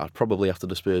season, probably after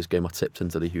the Spurs game, I tipped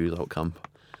into the Hughes out camp,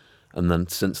 and then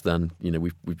since then,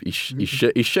 he's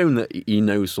shown that he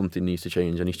knows something needs to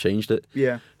change, and he's changed it.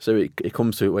 Yeah. So it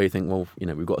comes to it where you think, well,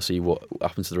 we've got to see what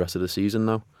happens to the rest of the season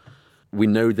now. We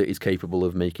know that he's capable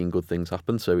of making good things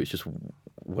happen, so it's just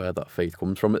where that faith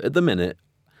comes from. At the minute,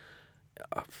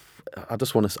 I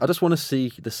just want to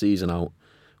see the season out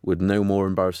with no more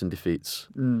embarrassing defeats,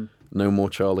 no more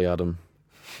Charlie Adam,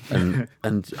 and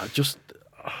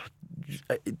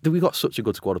we got such a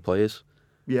good squad of players.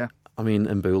 Yeah, I mean,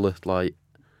 Mbula,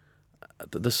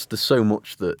 there's so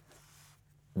much that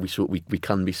we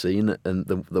can be seeing and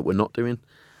that we're not doing.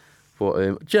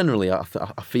 But generally, I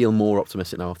feel more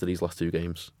optimistic now after these last 2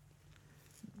 games.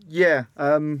 Yeah.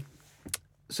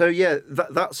 So yeah,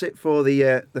 that's it for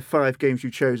the 5 games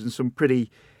you've chosen. Some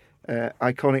pretty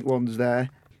iconic ones there,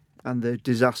 and the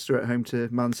disaster at home to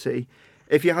Man City.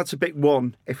 If you had to pick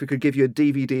one, if we could give you a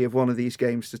DVD of one of these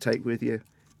games to take with you,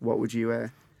 what would you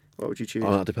choose?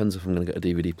 Oh, that depends if I'm going to get a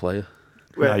DVD player.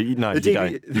 Well, you don't.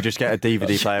 You just get a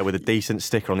DVD player with a decent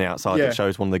sticker on the outside that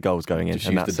shows one of the goals going in, just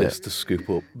and use that's the disc to scoop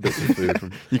up bits of food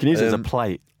from. You can use it as a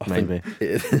plate, maybe.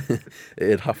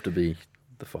 It'd have to be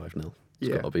the 5-0. It's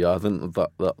got to be. I think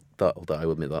that'll die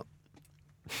with me. That.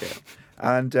 Yeah.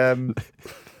 And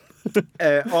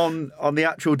on the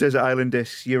actual Desert Island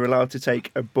discs, you're allowed to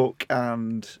take a book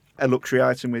and a luxury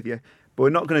item with you, but we're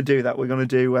not going to do that. We're going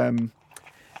to do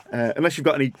unless you've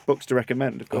got any books to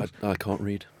recommend, of course. I can't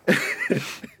read.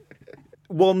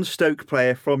 One Stoke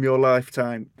player from your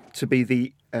lifetime to be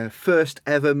the first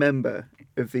ever member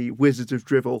of the Wizards of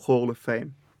Drivel Hall of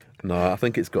Fame. No, I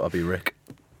think it's got to be Rick.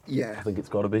 Yeah. I think it's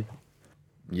got to be.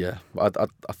 Yeah. I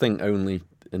think only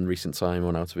in recent time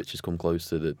Arnautovic has come close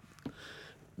to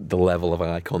the level of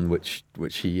icon which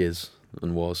he is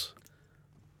and was.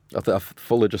 I think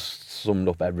Fuller just summed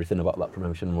up everything about that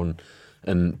promotion run,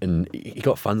 and he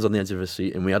got fans on the edge of his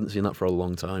seat, and we hadn't seen that for a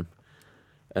long time.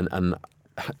 And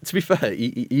to be fair,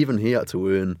 even he had to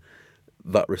earn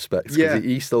that respect, because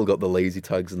he still got the lazy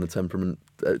tags and the temperament,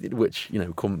 which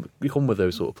come with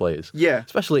those sort of players. Yeah,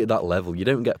 especially at that level, you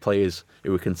don't get players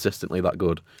who are consistently that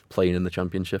good playing in the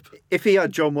Championship. If he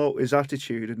had John Walter's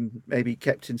attitude and maybe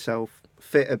kept himself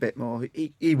fit a bit more,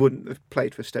 he wouldn't have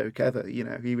played for Stoke ever.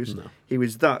 He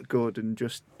was that good, and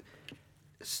just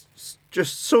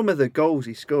some of the goals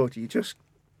he scored, he just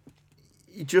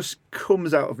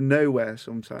comes out of nowhere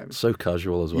sometimes. So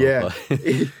casual as well. Yeah.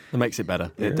 It makes it better.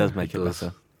 It does make it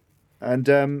better.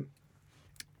 And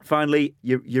finally,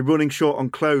 you're running short on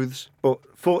clothes, but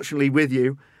fortunately with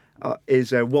you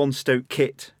is one Stoke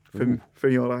kit from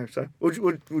your lifetime.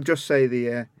 We'll just say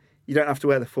you don't have to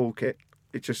wear the full kit.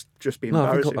 It just be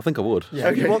embarrassing. I think I would. Yeah,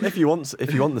 okay. If you want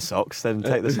the socks, then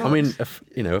take the socks. I mean,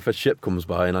 if a ship comes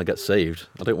by and I get saved,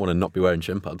 I don't want to not be wearing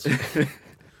shin pads.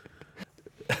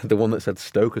 The one that said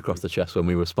Stoke across the chest when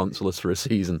we were sponsorless for a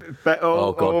season.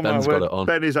 Oh God, Ben's got it on.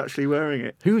 Ben is actually wearing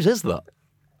it. Whose is that?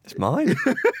 It's mine.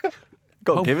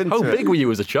 How big were you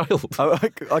as a child?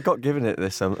 I got given it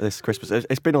this Christmas.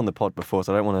 It's been on the pod before,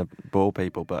 so I don't want to bore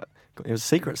people, but it was a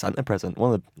Secret Santa present.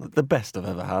 One of the best I've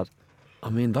ever had. I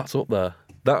mean, that's up there.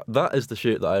 That is the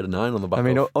shirt that I had a 9 on the back. I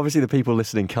mean, obviously the people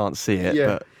listening can't see it,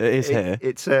 but it is here.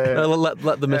 It's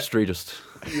let the mystery just.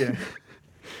 Yeah.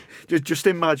 Just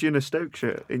imagine a Stoke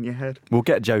shirt in your head. We'll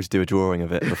get Joe to do a drawing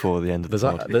of it before the end of the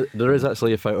pod. There is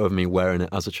actually a photo of me wearing it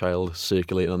as a child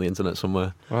circulating on the internet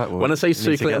somewhere. Right, well, when I say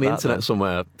circulating on the internet then.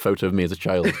 somewhere, a photo of me as a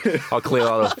child, I'll clear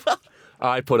that up.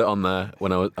 I put it on there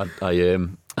when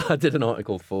I did an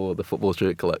article for the Football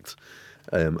Shirt Collect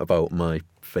about my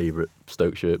favourite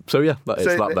Stoke shirt. So yeah, it's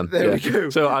that then. There we go.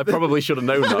 So I probably should have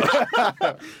known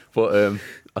that, but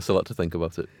I still had to think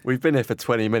about it. We've been here for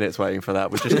 20 minutes waiting for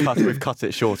that. We've cut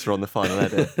it shorter on the final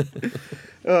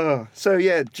edit. So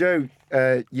yeah, Joe,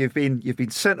 you've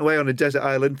been sent away on a desert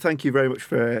island. Thank you very much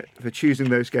for choosing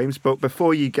those games. But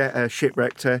before you get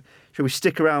shipwrecked, shall we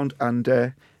stick around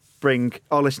and bring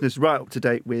our listeners right up to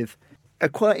date with a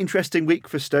quite interesting week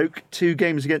for Stoke? 2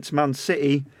 games against Man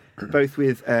City, both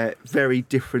with very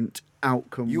different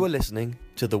outcomes. You are listening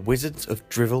to the Wizards of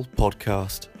Drivel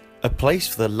podcast, a place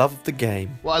for the love of the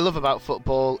game. What I love about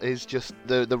football is just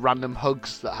the random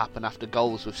hugs that happen after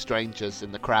goals with strangers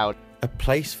in the crowd. A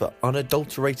place for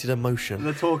unadulterated emotion.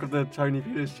 The talk of the Tony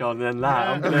Pulis chant and then that,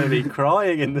 I'm going to be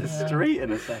crying in the street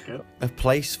in a second. A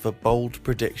place for bold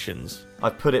predictions.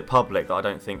 I've put it public that I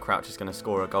don't think Crouch is going to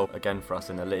score a goal again for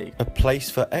us in the league. A place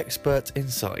for expert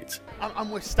insight. I'm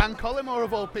with Stan Collymore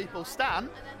of all people. Stan,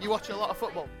 you watch a lot of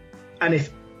football. And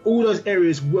if all those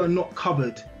areas were not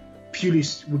covered,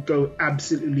 Pulis would go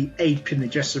absolutely ape in the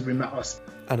dressing room at us.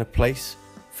 And a place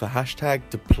for hashtag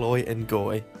deploy and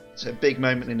goy. It's a big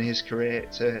moment in his career.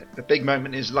 It's a big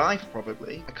moment in his life,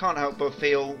 probably. I can't help but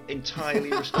feel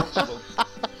entirely responsible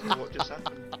for what just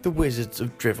happened. The Wizards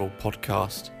of Drivel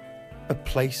podcast, a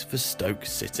place for Stoke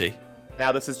City.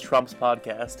 Now this is Trump's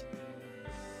podcast.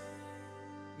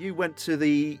 You went to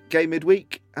the game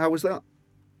midweek. How was that?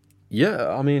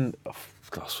 Yeah, I mean,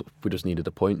 we just needed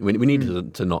a point. We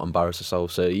needed to not embarrass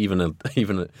ourselves. So even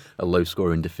a low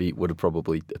scoring defeat would have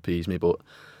probably appeased me. But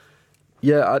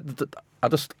yeah, I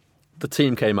just the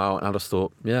team came out and I just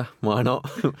thought, yeah, why not?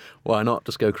 Why not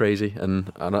just go crazy?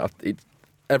 And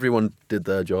everyone did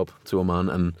their job to a man.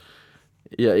 And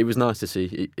yeah, it was nice to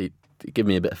see. It gave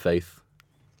me a bit of faith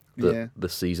that the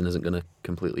season isn't going to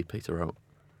completely peter out.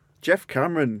 Jeff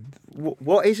Cameron,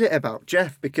 what is it about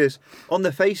Jeff? Because on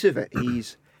the face of it,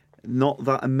 he's not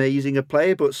that amazing a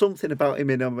player, but something about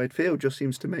him in our midfield just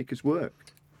seems to make us work.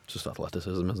 Just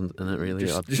athleticism, isn't it, really?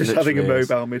 Just having a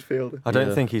mobile midfielder. I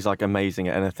don't think he's like amazing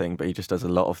at anything, but he just does a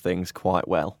lot of things quite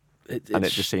well. And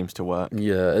it just seems to work.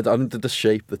 Yeah, I mean, the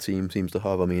shape the team seems to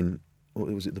have. I mean, what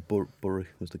was it? The Bury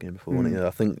was the game before, wasn't it? Yeah,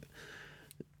 I think,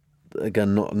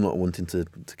 again, I'm not wanting to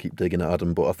keep digging at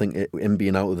Adam, but I think him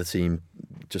being out of the team,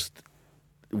 just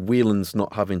Whelan's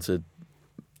not having to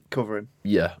cover him.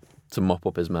 Yeah, to mop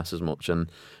up his mess as much,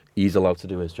 and he's allowed to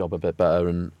do his job a bit better,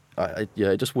 and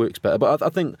it just works better. But I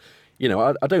think,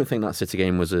 I don't think that City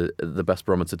game was the best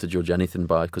barometer to judge anything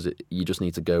by, because you just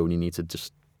need to go and you need to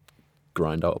just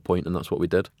grind out a point, and that's what we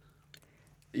did.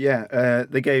 Yeah,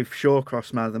 they gave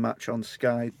Shawcross man of the match on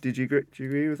Sky. Did you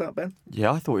agree with that, Ben?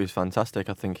 Yeah, I thought he was fantastic.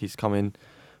 I think he's come in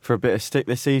for a bit of stick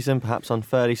this season, perhaps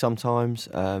unfairly sometimes,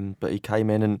 but he came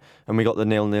in and we got the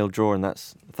 0-0 draw, and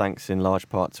that's thanks in large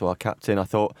part to our captain. I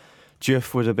thought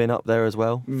Diouf would have been up there as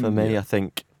well for me. Yeah. I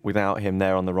think without him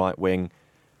there on the right wing,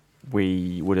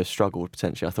 we would have struggled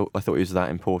potentially. I thought he was that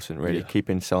important, really. Yeah.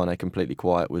 Keeping Sane completely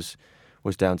quiet was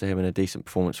down to him, and a decent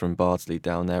performance from Bardsley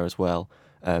down there as well.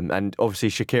 And obviously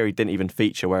Shaqiri didn't even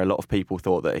feature, where a lot of people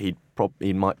thought that he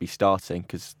might be starting,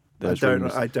 because I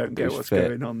don't get what's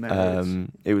going on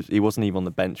there. He wasn't even on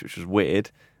the bench, which was weird.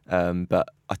 But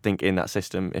I think in that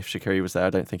system, if Shaqiri was there, I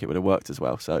don't think it would have worked as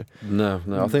well. So no,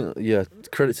 I think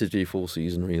credit to G full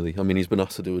season, really. I mean, he's been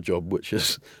asked to do a job which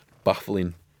is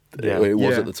baffling. Yeah. It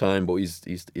was at the time, but he's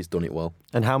done it well.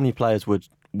 And how many players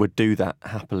would do that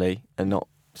happily and not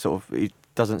sort of? He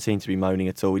doesn't seem to be moaning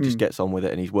at all. He just gets on with it,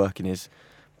 and he's working his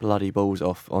bloody balls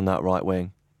off on that right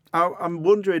wing. I'm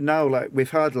wondering now, we've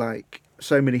had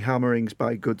so many hammerings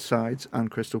by good sides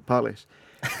and Crystal Palace,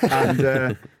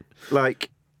 and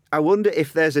I wonder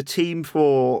if there's a team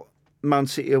for Man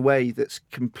City away that's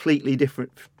completely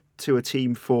different to a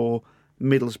team for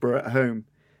Middlesbrough at home,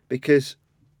 because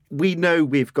we know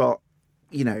we've got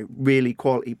really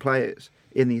quality players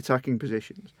in the attacking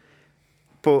positions,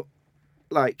 but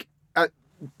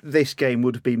this game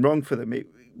would have been wrong for them.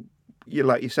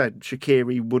 Like you said,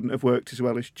 Shaqiri wouldn't have worked as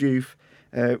well as Diouf.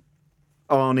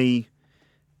 Arnie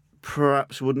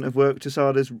perhaps wouldn't have worked as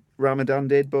hard as Ramadan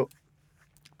did. But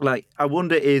I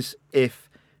wonder if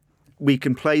we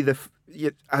can play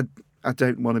I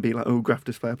don't want to be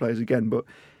grafters flair players again, but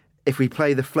if we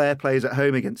play the flair players at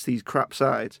home against these crap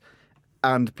sides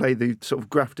and play the sort of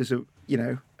grafters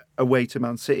away to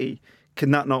Man City,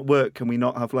 can that not work? Can we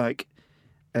not have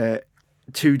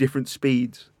two different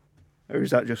speeds, or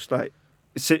is that just like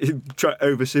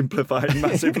oversimplified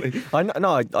massively?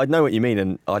 I know what you mean,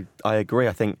 and I agree.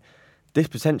 I think this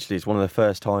potentially is one of the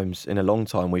first times in a long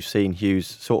time we've seen Hughes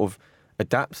sort of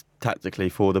adapt tactically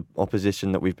for the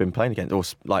opposition that we've been playing against. Or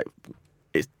like,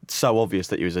 it's so obvious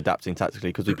that he was adapting tactically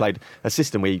because we played a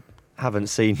system we haven't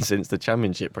seen since the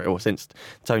Championship, or since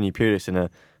Tony Pulis, in a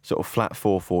sort of flat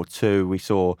 4-4-2. We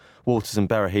saw Walters and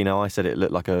Berahino. I said it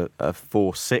looked like a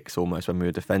 4-6 almost when we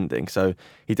were defending. So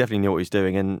he definitely knew what he was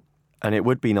doing, and it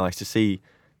would be nice to see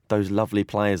those lovely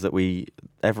players that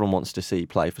everyone wants to see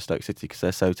play for Stoke City because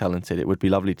they're so talented. It would be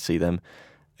lovely to see them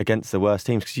against the worst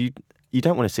teams, because you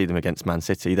don't want to see them against Man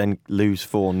City, then lose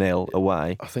 4-0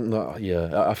 away. I think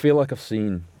that, I feel like I've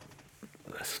seen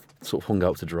sort of hung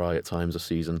out to dry at times this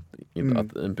season,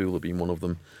 and Bula being one of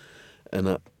them.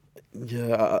 And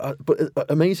but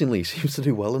amazingly, he seems to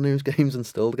do well in those games and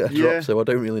still get a drop. So I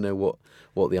don't really know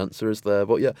what the answer is there.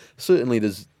 But yeah, certainly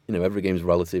there's, every game's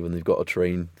relative, and they've got to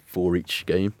train for each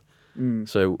game.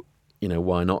 So,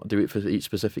 why not do it for each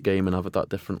specific game and have that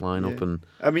different lineup? Yeah. And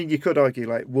I mean, you could argue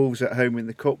like Wolves at home in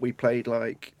the Cup, we played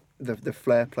like the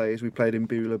flair players. We played in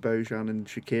Bula, Bojan and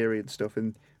Shaqiri and stuff,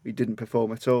 and we didn't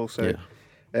perform at all. So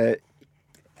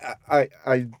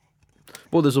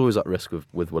well, there's always that risk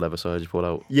with whatever side you put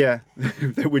out. Yeah,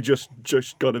 they were just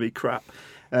got to be crap.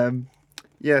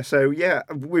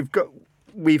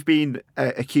 We've been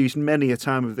accused many a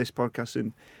time of this podcast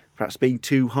and perhaps being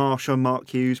too harsh on Mark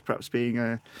Hughes, perhaps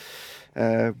being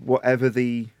whatever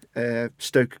the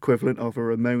Stoke equivalent of a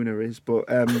Ramona is. But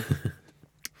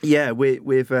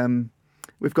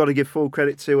we've got to give full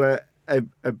credit to a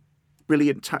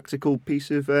brilliant tactical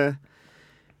piece of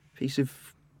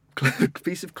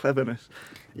cleverness.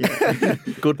 Yeah.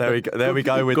 Good. There we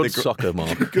go with good the soccer,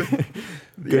 Mark. Good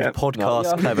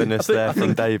podcast cleverness there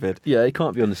from David. Yeah, it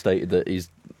can't be understated that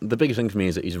the biggest thing for me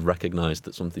is that he's recognised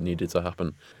that something needed to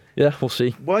happen. Yeah, we'll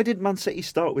see. Why did Man City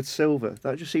start with Silva?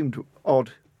 That just seemed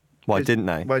odd. Why didn't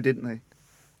they?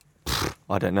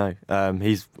 I don't know.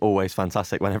 He's always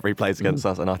fantastic whenever he plays against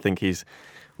us, and I think he's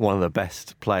one of the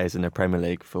best players in the Premier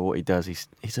League for what he does. He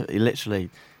literally,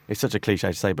 it's such a cliche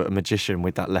to say, but a magician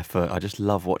with that left foot. I just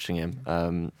love watching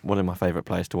him. One of my favourite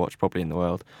players to watch probably in the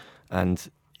world. And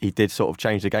he did sort of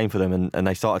change the game for them, and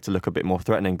they started to look a bit more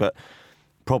threatening. But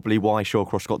probably why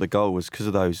Shawcross got the goal was because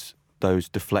of those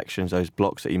deflections, those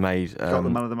blocks that he made. Got the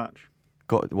man of the match.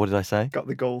 What did I say? Got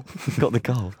the goal. Got the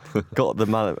goal. Got the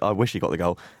man. I wish he got the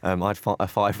goal. I had a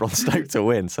 5 on Stoke to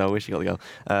win, so I wish he got the goal.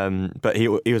 But he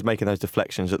was making those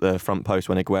deflections at the front post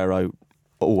when Aguero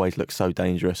always looks so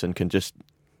dangerous and can just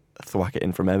thwack it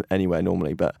in from anywhere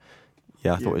normally. But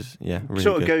I thought it was really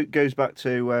sort good. of goes back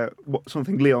to what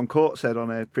something Leon Court said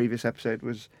on a previous episode,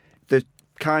 was the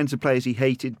kinds of players he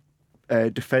hated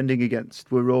defending against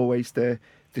were always the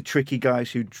tricky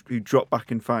guys who drop back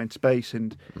and find space.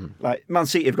 And like Man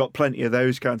City have got plenty of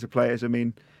those kinds of players. I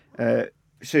mean,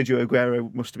 Sergio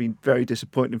Aguero must have been very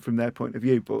disappointing from their point of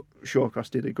view, but Shawcross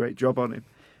did a great job on him.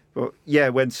 But yeah,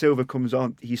 when Silva comes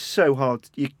on, he's so hard.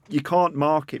 You can't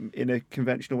mark him in a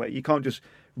conventional way. You can't just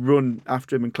run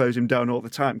after him and close him down all the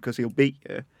time because he'll beat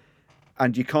you.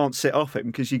 And you can't sit off him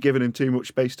because you're giving him too much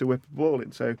space to whip the ball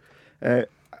in. So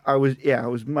I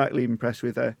was mightily impressed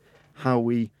with how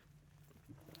we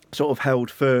sort of held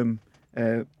firm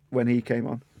when he came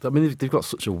on. I mean, they've got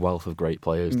such a wealth of great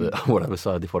players that whatever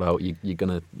side they put out,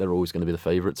 they're always going to be the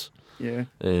favourites. Yeah.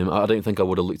 I don't think I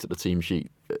would have looked at the team sheet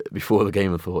before the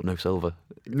game and thought, no, Silva,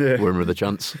 we're in with a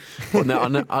chance. But no,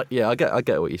 I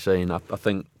get what you're saying. I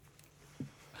think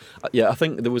they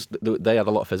had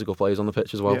a lot of physical players on the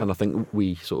pitch as well, and I think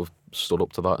we sort of stood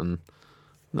up to that. And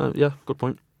good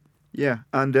point. Yeah,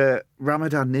 and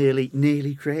Ramadan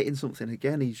nearly creating something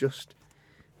again. He's just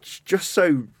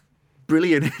so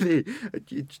brilliant.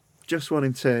 You just want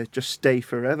him to just stay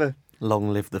forever.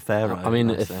 Long live the Pharaoh. I mean,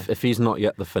 if he's not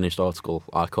yet the finished article,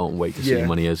 I can't wait to see him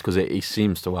when he is, because he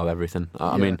seems to have everything.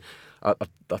 I mean, I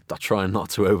try not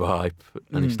to overhype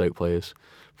any Stoke players,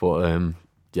 but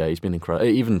he's been incredible.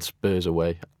 Even Spurs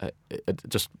away,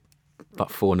 just that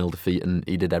 4-0 defeat, and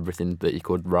he did everything that he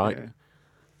could right. Yeah.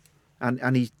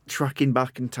 And he's tracking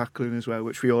back and tackling as well,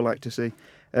 which we all like to see.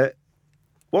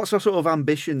 What's our sort of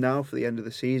ambition now for the end of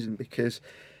the season? Because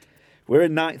we're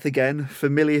in 9th again,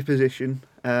 familiar position.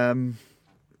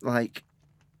 Like,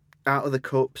 out of the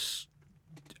cups,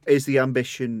 is the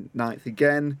ambition 9th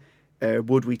again?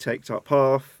 Would we take top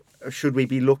half? Should we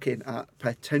be looking at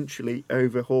potentially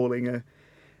overhauling a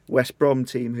West Brom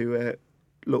team who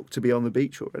look to be on the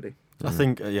beach already? I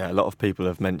think, a lot of people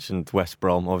have mentioned West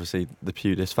Brom, obviously the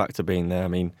Pulis factor being there. I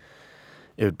mean,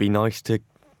 it would be nice to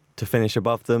to finish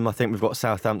above them. I think we've got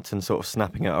Southampton sort of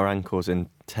snapping at our ankles in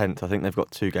 10th. I think they've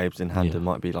got 2 games in hand and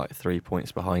might be like 3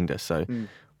 points behind us. So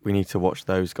we need to watch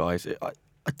those guys.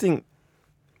 I think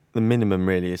the minimum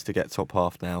really is to get top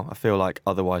half now. I feel like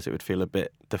otherwise it would feel a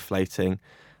bit deflating.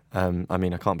 I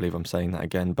mean, I can't believe I'm saying that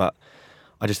again, but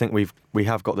I just think we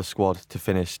have got the squad to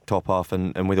finish top half,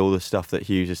 and with all the stuff that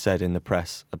Hughes has said in the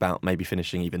press about maybe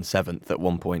finishing even 7th at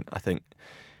one point, I think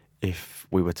if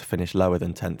we were to finish lower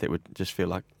than 10th, it would just feel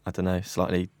like, I don't know,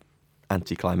 slightly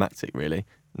anticlimactic, really,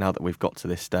 now that we've got to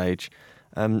this stage.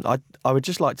 I would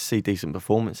just like to see decent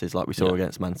performances like we saw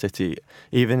against Man City,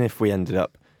 even if we ended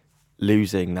up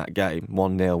losing that game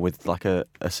 1-0 with like a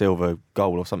Silva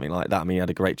goal or something like that. I mean, he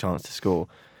had a great chance to score.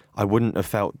 I wouldn't have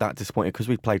felt that disappointed because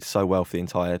we played so well for the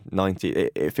entire 90.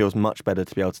 It feels much better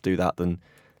to be able to do that than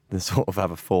sort of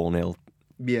have a 4-0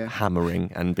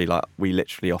 hammering and be like, we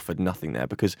literally offered nothing there,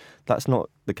 because that's not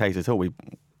the case at all.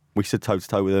 We stood toe to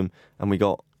toe with them, and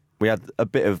we had a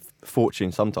bit of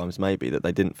fortune sometimes maybe that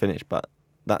they didn't finish, but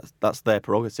that's their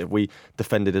prerogative. We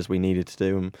defended as we needed to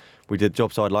do, and we did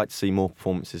jobs. So I'd like to see more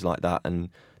performances like that, and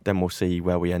then we'll see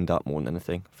where we end up more than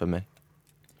anything for me.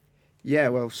 Yeah,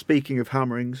 well, speaking of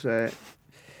hammerings,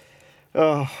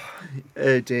 oh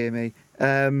dear me.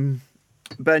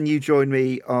 Ben, you joined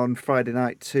me on Friday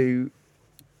night to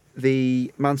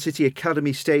the Man City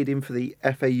Academy Stadium for the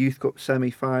FA Youth Cup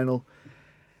semi-final.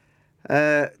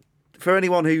 For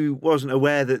anyone who wasn't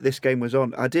aware that this game was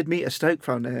on, I did meet a Stoke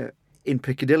fan in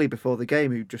Piccadilly before the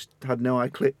game who just had no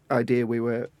idea we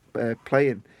were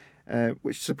playing,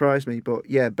 which surprised me. But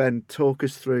yeah, Ben, talk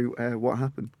us through what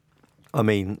happened. I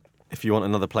mean, if you want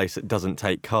another place that doesn't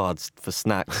take cards for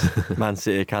snacks, Man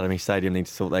City Academy Stadium need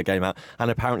to sort their game out. And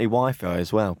apparently Wi-Fi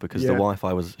as well, because the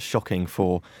Wi-Fi was shocking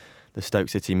for the Stoke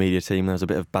City media team. There was a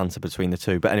bit of banter between the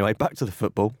two. But anyway, back to the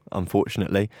football,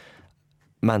 unfortunately.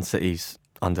 Man City's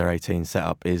under-18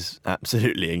 setup is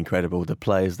absolutely incredible. The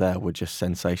players there were just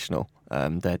sensational.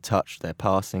 Their touch, their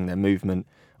passing, their movement,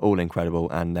 all incredible.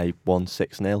 And they won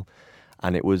 6-0.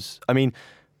 And it was, I mean,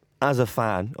 as a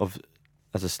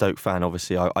Stoke fan,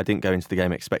 obviously, I didn't go into the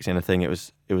game expecting anything. It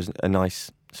was a nice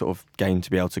sort of game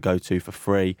to be able to go to for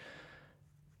free.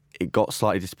 It got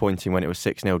slightly disappointing when it was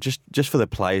 6-0, just for the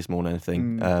players more than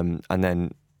anything. And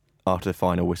then after the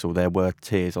final whistle, there were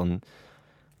tears on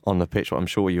the pitch, what I'm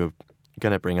sure you were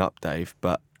going to bring up, Dave.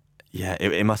 But yeah,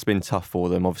 it must have been tough for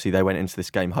them. Obviously, they went into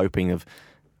this game hoping of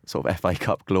sort of FA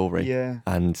Cup glory,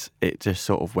 and it just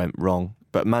sort of went wrong.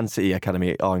 But Man City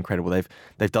Academy are incredible.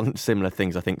 They've done similar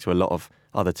things, I think, to a lot of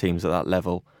other teams at that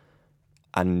level.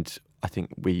 And I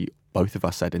think both of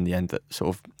us said in the end that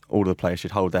sort of all the players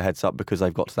should hold their heads up because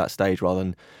they've got to that stage rather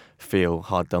than feel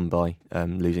hard done by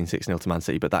losing 6-0 to Man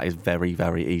City. But that is very,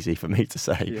 very easy for me to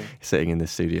say sitting in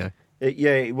this studio.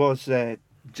 It was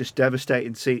just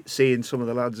devastating seeing some of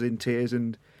the lads in tears,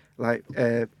 and like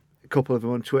a couple of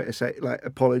them on Twitter say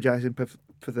apologising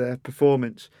for their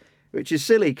performance, which is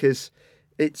silly because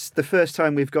it's the first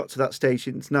time we've got to that stage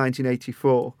since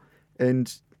 1984,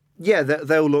 and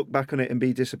they'll look back on it and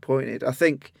be disappointed. I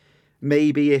think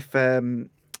maybe if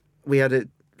we had a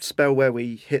spell where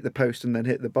we hit the post and then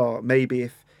hit the bar, maybe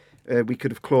if we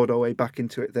could have clawed our way back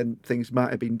into it, then things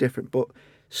might have been different. But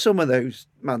some of those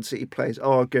Man City players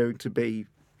are going to be,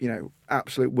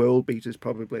 absolute world beaters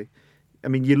probably. I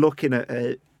mean, you're looking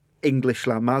at English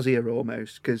La Masia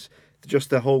almost, because just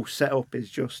the whole setup is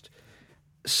just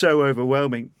so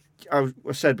overwhelming. I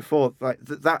said before, like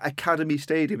that Academy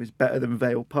Stadium is better than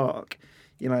Vale Park.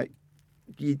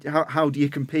 How do you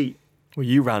compete? Well,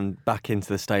 you ran back into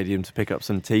the stadium to pick up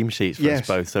some team sheets for us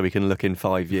both, so we can look in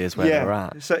 5 years where they're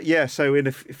at. So in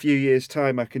a few years'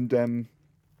 time, I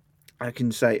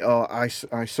can say,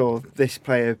 I saw this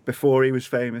player before he was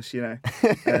famous,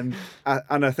 and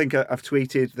I think I've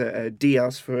tweeted that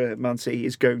Diaz for Man City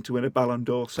is going to win a Ballon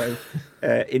d'Or. So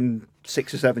in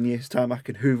 6 or 7 years' time, I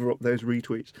can hoover up those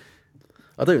retweets.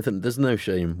 I don't think there's no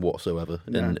shame whatsoever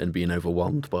in being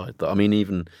overwhelmed by that. I mean,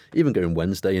 even going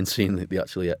Wednesday and seeing the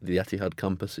Etihad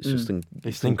campus, it's just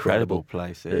it's an incredible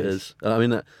place. It is. I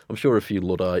mean, I'm sure a few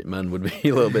Luddite men would be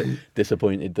a little bit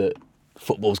disappointed that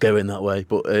football's going that way,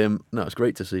 but no, it's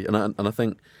great to see, and I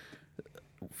think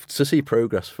to see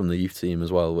progress from the youth team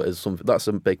as well is something that's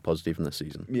a big positive in this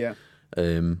season. Yeah,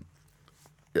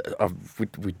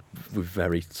 we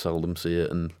very seldom see it,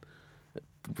 and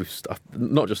we've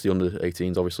not just the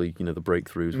under-18s, obviously, the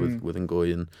breakthroughs with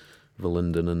Ngoy and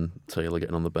Verlinden and Taylor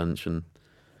getting on the bench, and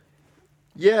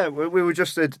we were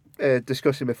just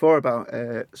discussing before about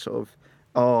sort of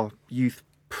our youth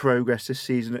progress this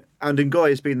season, and Ngoy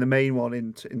has been the main one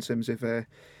in terms of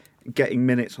getting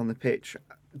minutes on the pitch.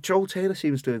 Joel Taylor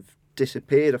seems to have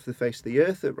disappeared off the face of the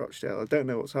earth at Rochdale. I don't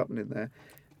know what's happening there.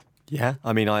 Yeah,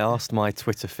 I mean, I asked my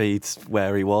Twitter feeds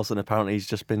where he was, and apparently he's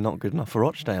just been not good enough for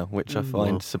Rochdale, which I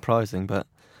find surprising. But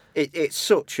it's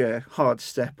such a hard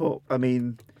step up. I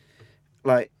mean,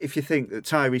 like, if you think that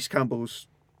Tyrese Campbell's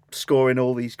scoring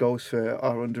all these goals for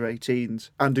our under-18s,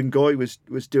 and Ngoy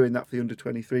was doing that for the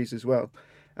under-23s as well,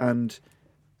 and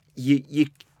you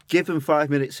give them 5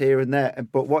 minutes here and there,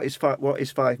 but what is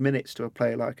 5 minutes to a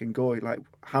player like Ngoy? Like,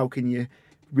 how can you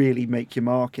really make your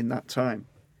mark in that time?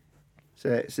 So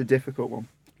it's a difficult one.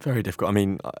 very difficult. I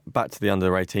mean, back to the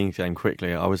under-18s game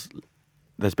quickly.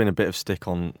 There's been a bit of stick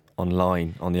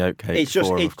online on the Oatcake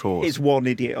forum, of course. It's one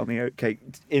idiot on the Oatcake.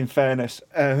 In fairness,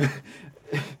 I've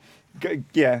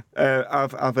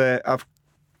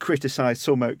criticised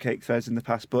some Oatcake threads in the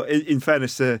past, but in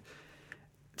fairness to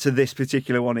this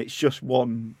particular one, it's just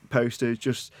one poster.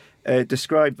 Just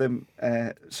described them.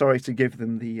 Sorry to give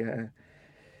them the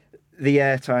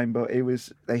airtime, but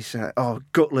they said, "Oh,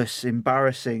 gutless,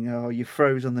 embarrassing. Oh, you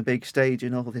froze on the big stage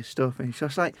and all this stuff." And it's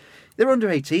just like, they're under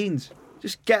 18s.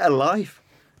 Just get a life.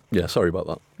 Yeah, sorry about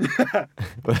that.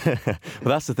 Well,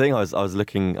 that's the thing. I was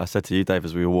looking. I said to you, Dave,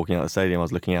 as we were walking out of the stadium, I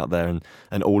was looking out there,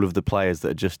 and all of the players that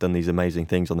had just done these amazing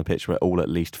things on the pitch were all at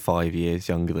least 5 years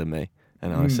younger than me.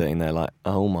 And I was sitting there like,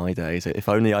 oh my days! If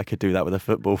only I could do that with a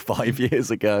football 5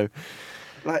 years ago.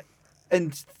 Like,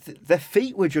 and their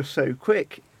feet were just so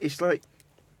quick. It's like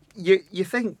you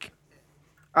think.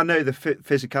 I know the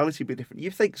physicality would be different. You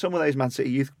think some of those Man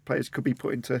City youth players could be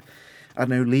put into, I don't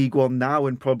know, League One now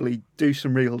and probably do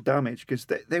some real damage, because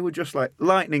they were just like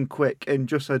lightning quick and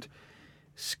just had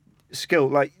skill.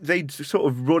 Like, they'd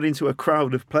sort of run into a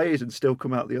crowd of players and still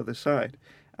come out the other side.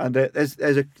 And there's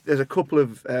a couple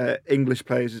of English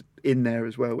players in there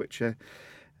as well, which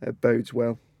bodes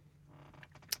well.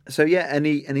 So yeah,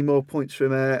 any more points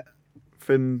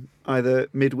from either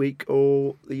midweek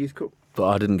or the Youth Cup? But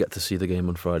I didn't get to see the game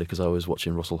on Friday because I was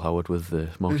watching Russell Howard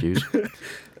with Mark Hughes.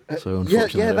 So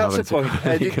unfortunately, yeah, that's the point.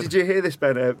 Did you hear this,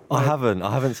 Ben? I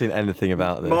haven't seen anything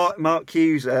about this. Mark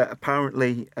Hughes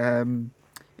apparently,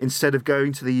 instead of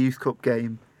going to the Youth Cup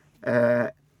game,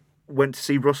 went to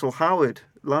see Russell Howard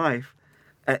live.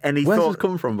 And he Where's thought, this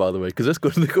come from, by the way? Because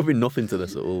there could be nothing to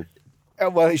this at all.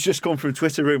 Well, it's just come from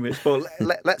Twitter rumours, but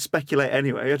let's speculate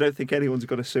anyway. I don't think anyone's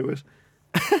going to sue us.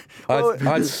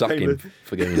 I'd sack him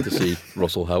for going to see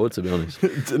Russell Howard, to be honest.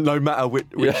 No matter which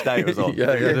day it was on.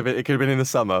 Yeah. It could have been in the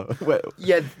summer.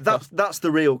 Yeah, that's the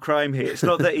real crime here. It's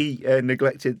not that he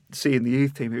neglected seeing the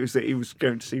youth team. It was that he was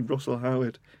going to see Russell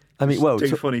Howard. I mean, well,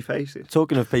 doing funny faces.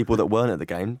 Talking of people that weren't at the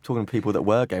game, talking of people that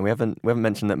were game, we haven't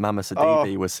mentioned that Mama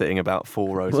Sadibi was sitting about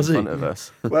 4 rows in front of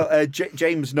us. Well,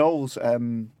 James Knowles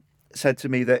said to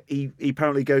me that he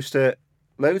apparently goes to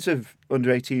loads of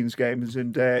under-18s games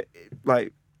and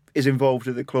is involved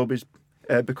with the club, has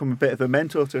become a bit of a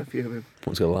mentor to a few of them.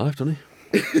 Wants to go live, doesn't he?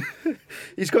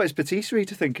 He's got his patisserie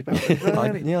to think about.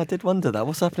 I did wonder that.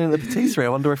 What's happening at the patisserie? I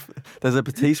wonder if there's a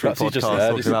patisserie podcast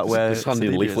talking about where he's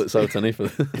handing leaflets out, isn't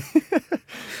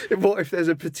he? What if there's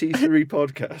a patisserie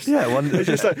podcast? Yeah, it's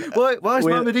just like, why is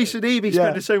Mamadi Sadibi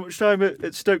spending so much time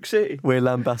at Stoke City? We're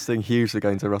lambasting Hughes for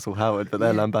going to Russell Howard, but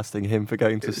they're lambasting him for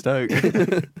going to Stoke.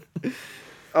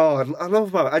 Oh, I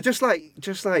love that. I just like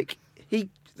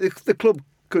the club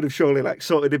could have surely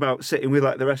sorted him out sitting with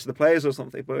the rest of the players or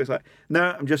something, but it was like,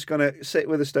 no, I'm just going to sit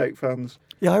with the Stoke fans.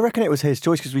 Yeah, I reckon it was his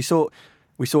choice, because we saw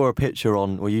a picture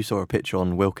you saw a picture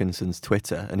on Wilkinson's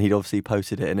Twitter, and he'd obviously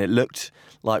posted it, and it looked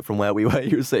like from where we were,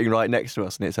 he was sitting right next to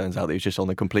us, and it turns out that he was just on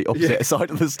the complete opposite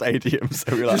side of the stadium.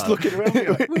 So we were just looking around,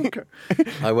 Wilco.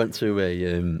 I went to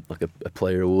a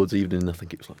player awards evening. I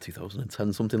think it was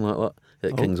 2010, something like that,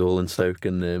 at Kings Hall in Stoke,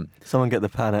 and someone get the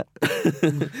pannet,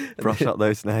 brush up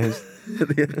those names. At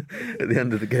the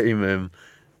end of the game.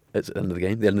 It's the end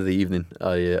of the evening,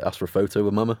 I asked for a photo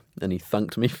with Mama, and he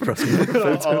thanked me for asking for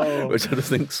a photo, which I just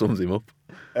think sums him up.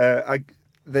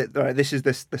 This is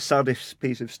the saddest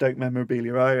piece of Stoke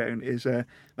memorabilia I own. Is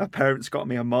my parents got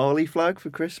me a Marley flag for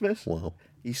Christmas. Wow.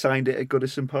 He signed it at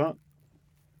Goodison Park.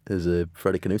 Has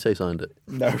Freddie Canute signed it?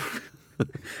 No.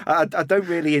 I don't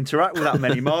really interact with that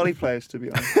many Marley players, to be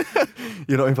honest.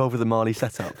 You're not involved with the Marley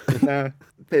setup? No.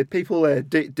 People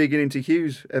digging into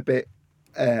Hughes a bit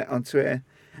on Twitter.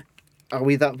 Are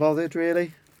we that bothered,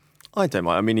 really? I don't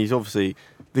mind. I mean, he's obviously...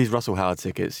 These Russell Howard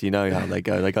tickets, you know how they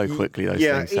go. They go quickly, those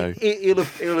things. So.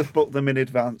 He'll have booked them in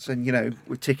advance, and,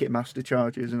 with Ticketmaster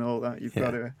charges and all that, you've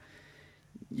got to...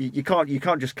 You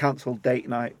can't just cancel date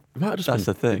night. That's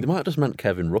the thing. They might have just meant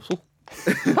Kevin Russell.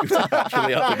 Who's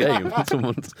actually at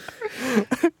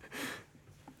the game.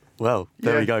 Well,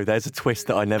 there we go. There's a twist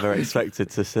that I never expected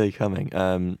to see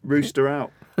coming. Rooster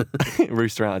out.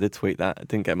 Rooster out, I did tweet that. It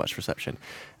didn't get much reception.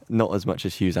 Not as much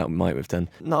as Hughes out might have done.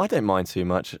 No, I don't mind too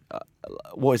much.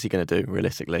 What is he going to do,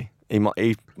 realistically? He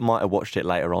might have watched it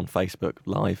later on Facebook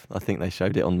Live. I think they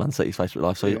showed it on Man City's Facebook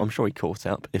Live, so I'm sure he caught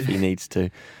up if he needs to.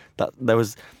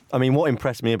 What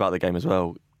impressed me about the game as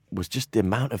well was just the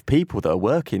amount of people that are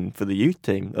working for the youth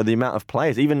team, or the amount of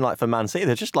players. Even like for Man City,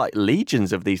 they're just like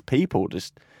legions of these people,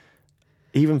 just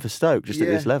even for Stoke, just at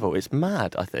this level. It's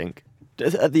mad, I think.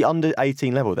 At the under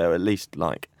 18 level, there are at least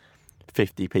like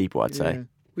 50 people, I'd say.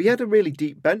 We had a really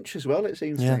deep bench as well, it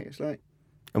seems to me. It's like,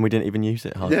 and we didn't even use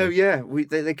it hardly. No,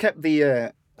 they kept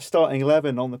the starting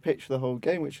 11 on the pitch for the whole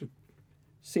game, which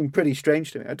seemed pretty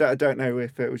strange to me. I don't know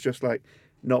if it was just like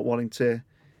not wanting to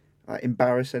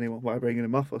embarrass anyone by bringing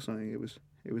them off or something. It was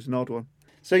an odd one.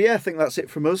 So I think that's it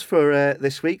from us for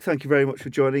this week. Thank you very much for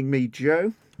joining me,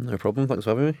 Joe. No problem. Thanks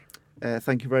for having me.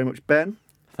 Thank you very much, Ben.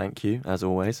 Thank you, as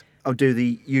always. I'll do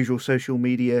the usual social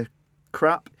media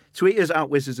crap. Tweet us at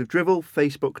Wizards of Drivel,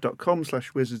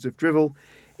 facebook.com/Wizards of Drivel.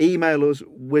 Email us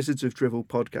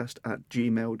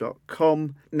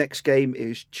wizardsofdrivelpodcast@gmail.com. Next game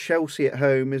is Chelsea at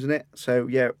home, isn't it? So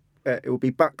it will be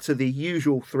back to the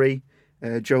usual three.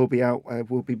 Joe will be out.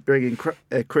 We'll be bringing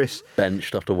Chris.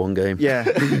 Benched after one game. Yeah,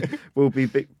 we'll be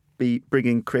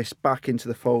bringing Chris back into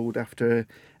the fold after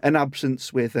an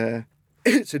absence with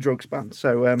it's a drugs ban.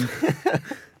 So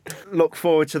look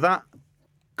forward to that.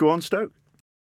 Go on, Stoke.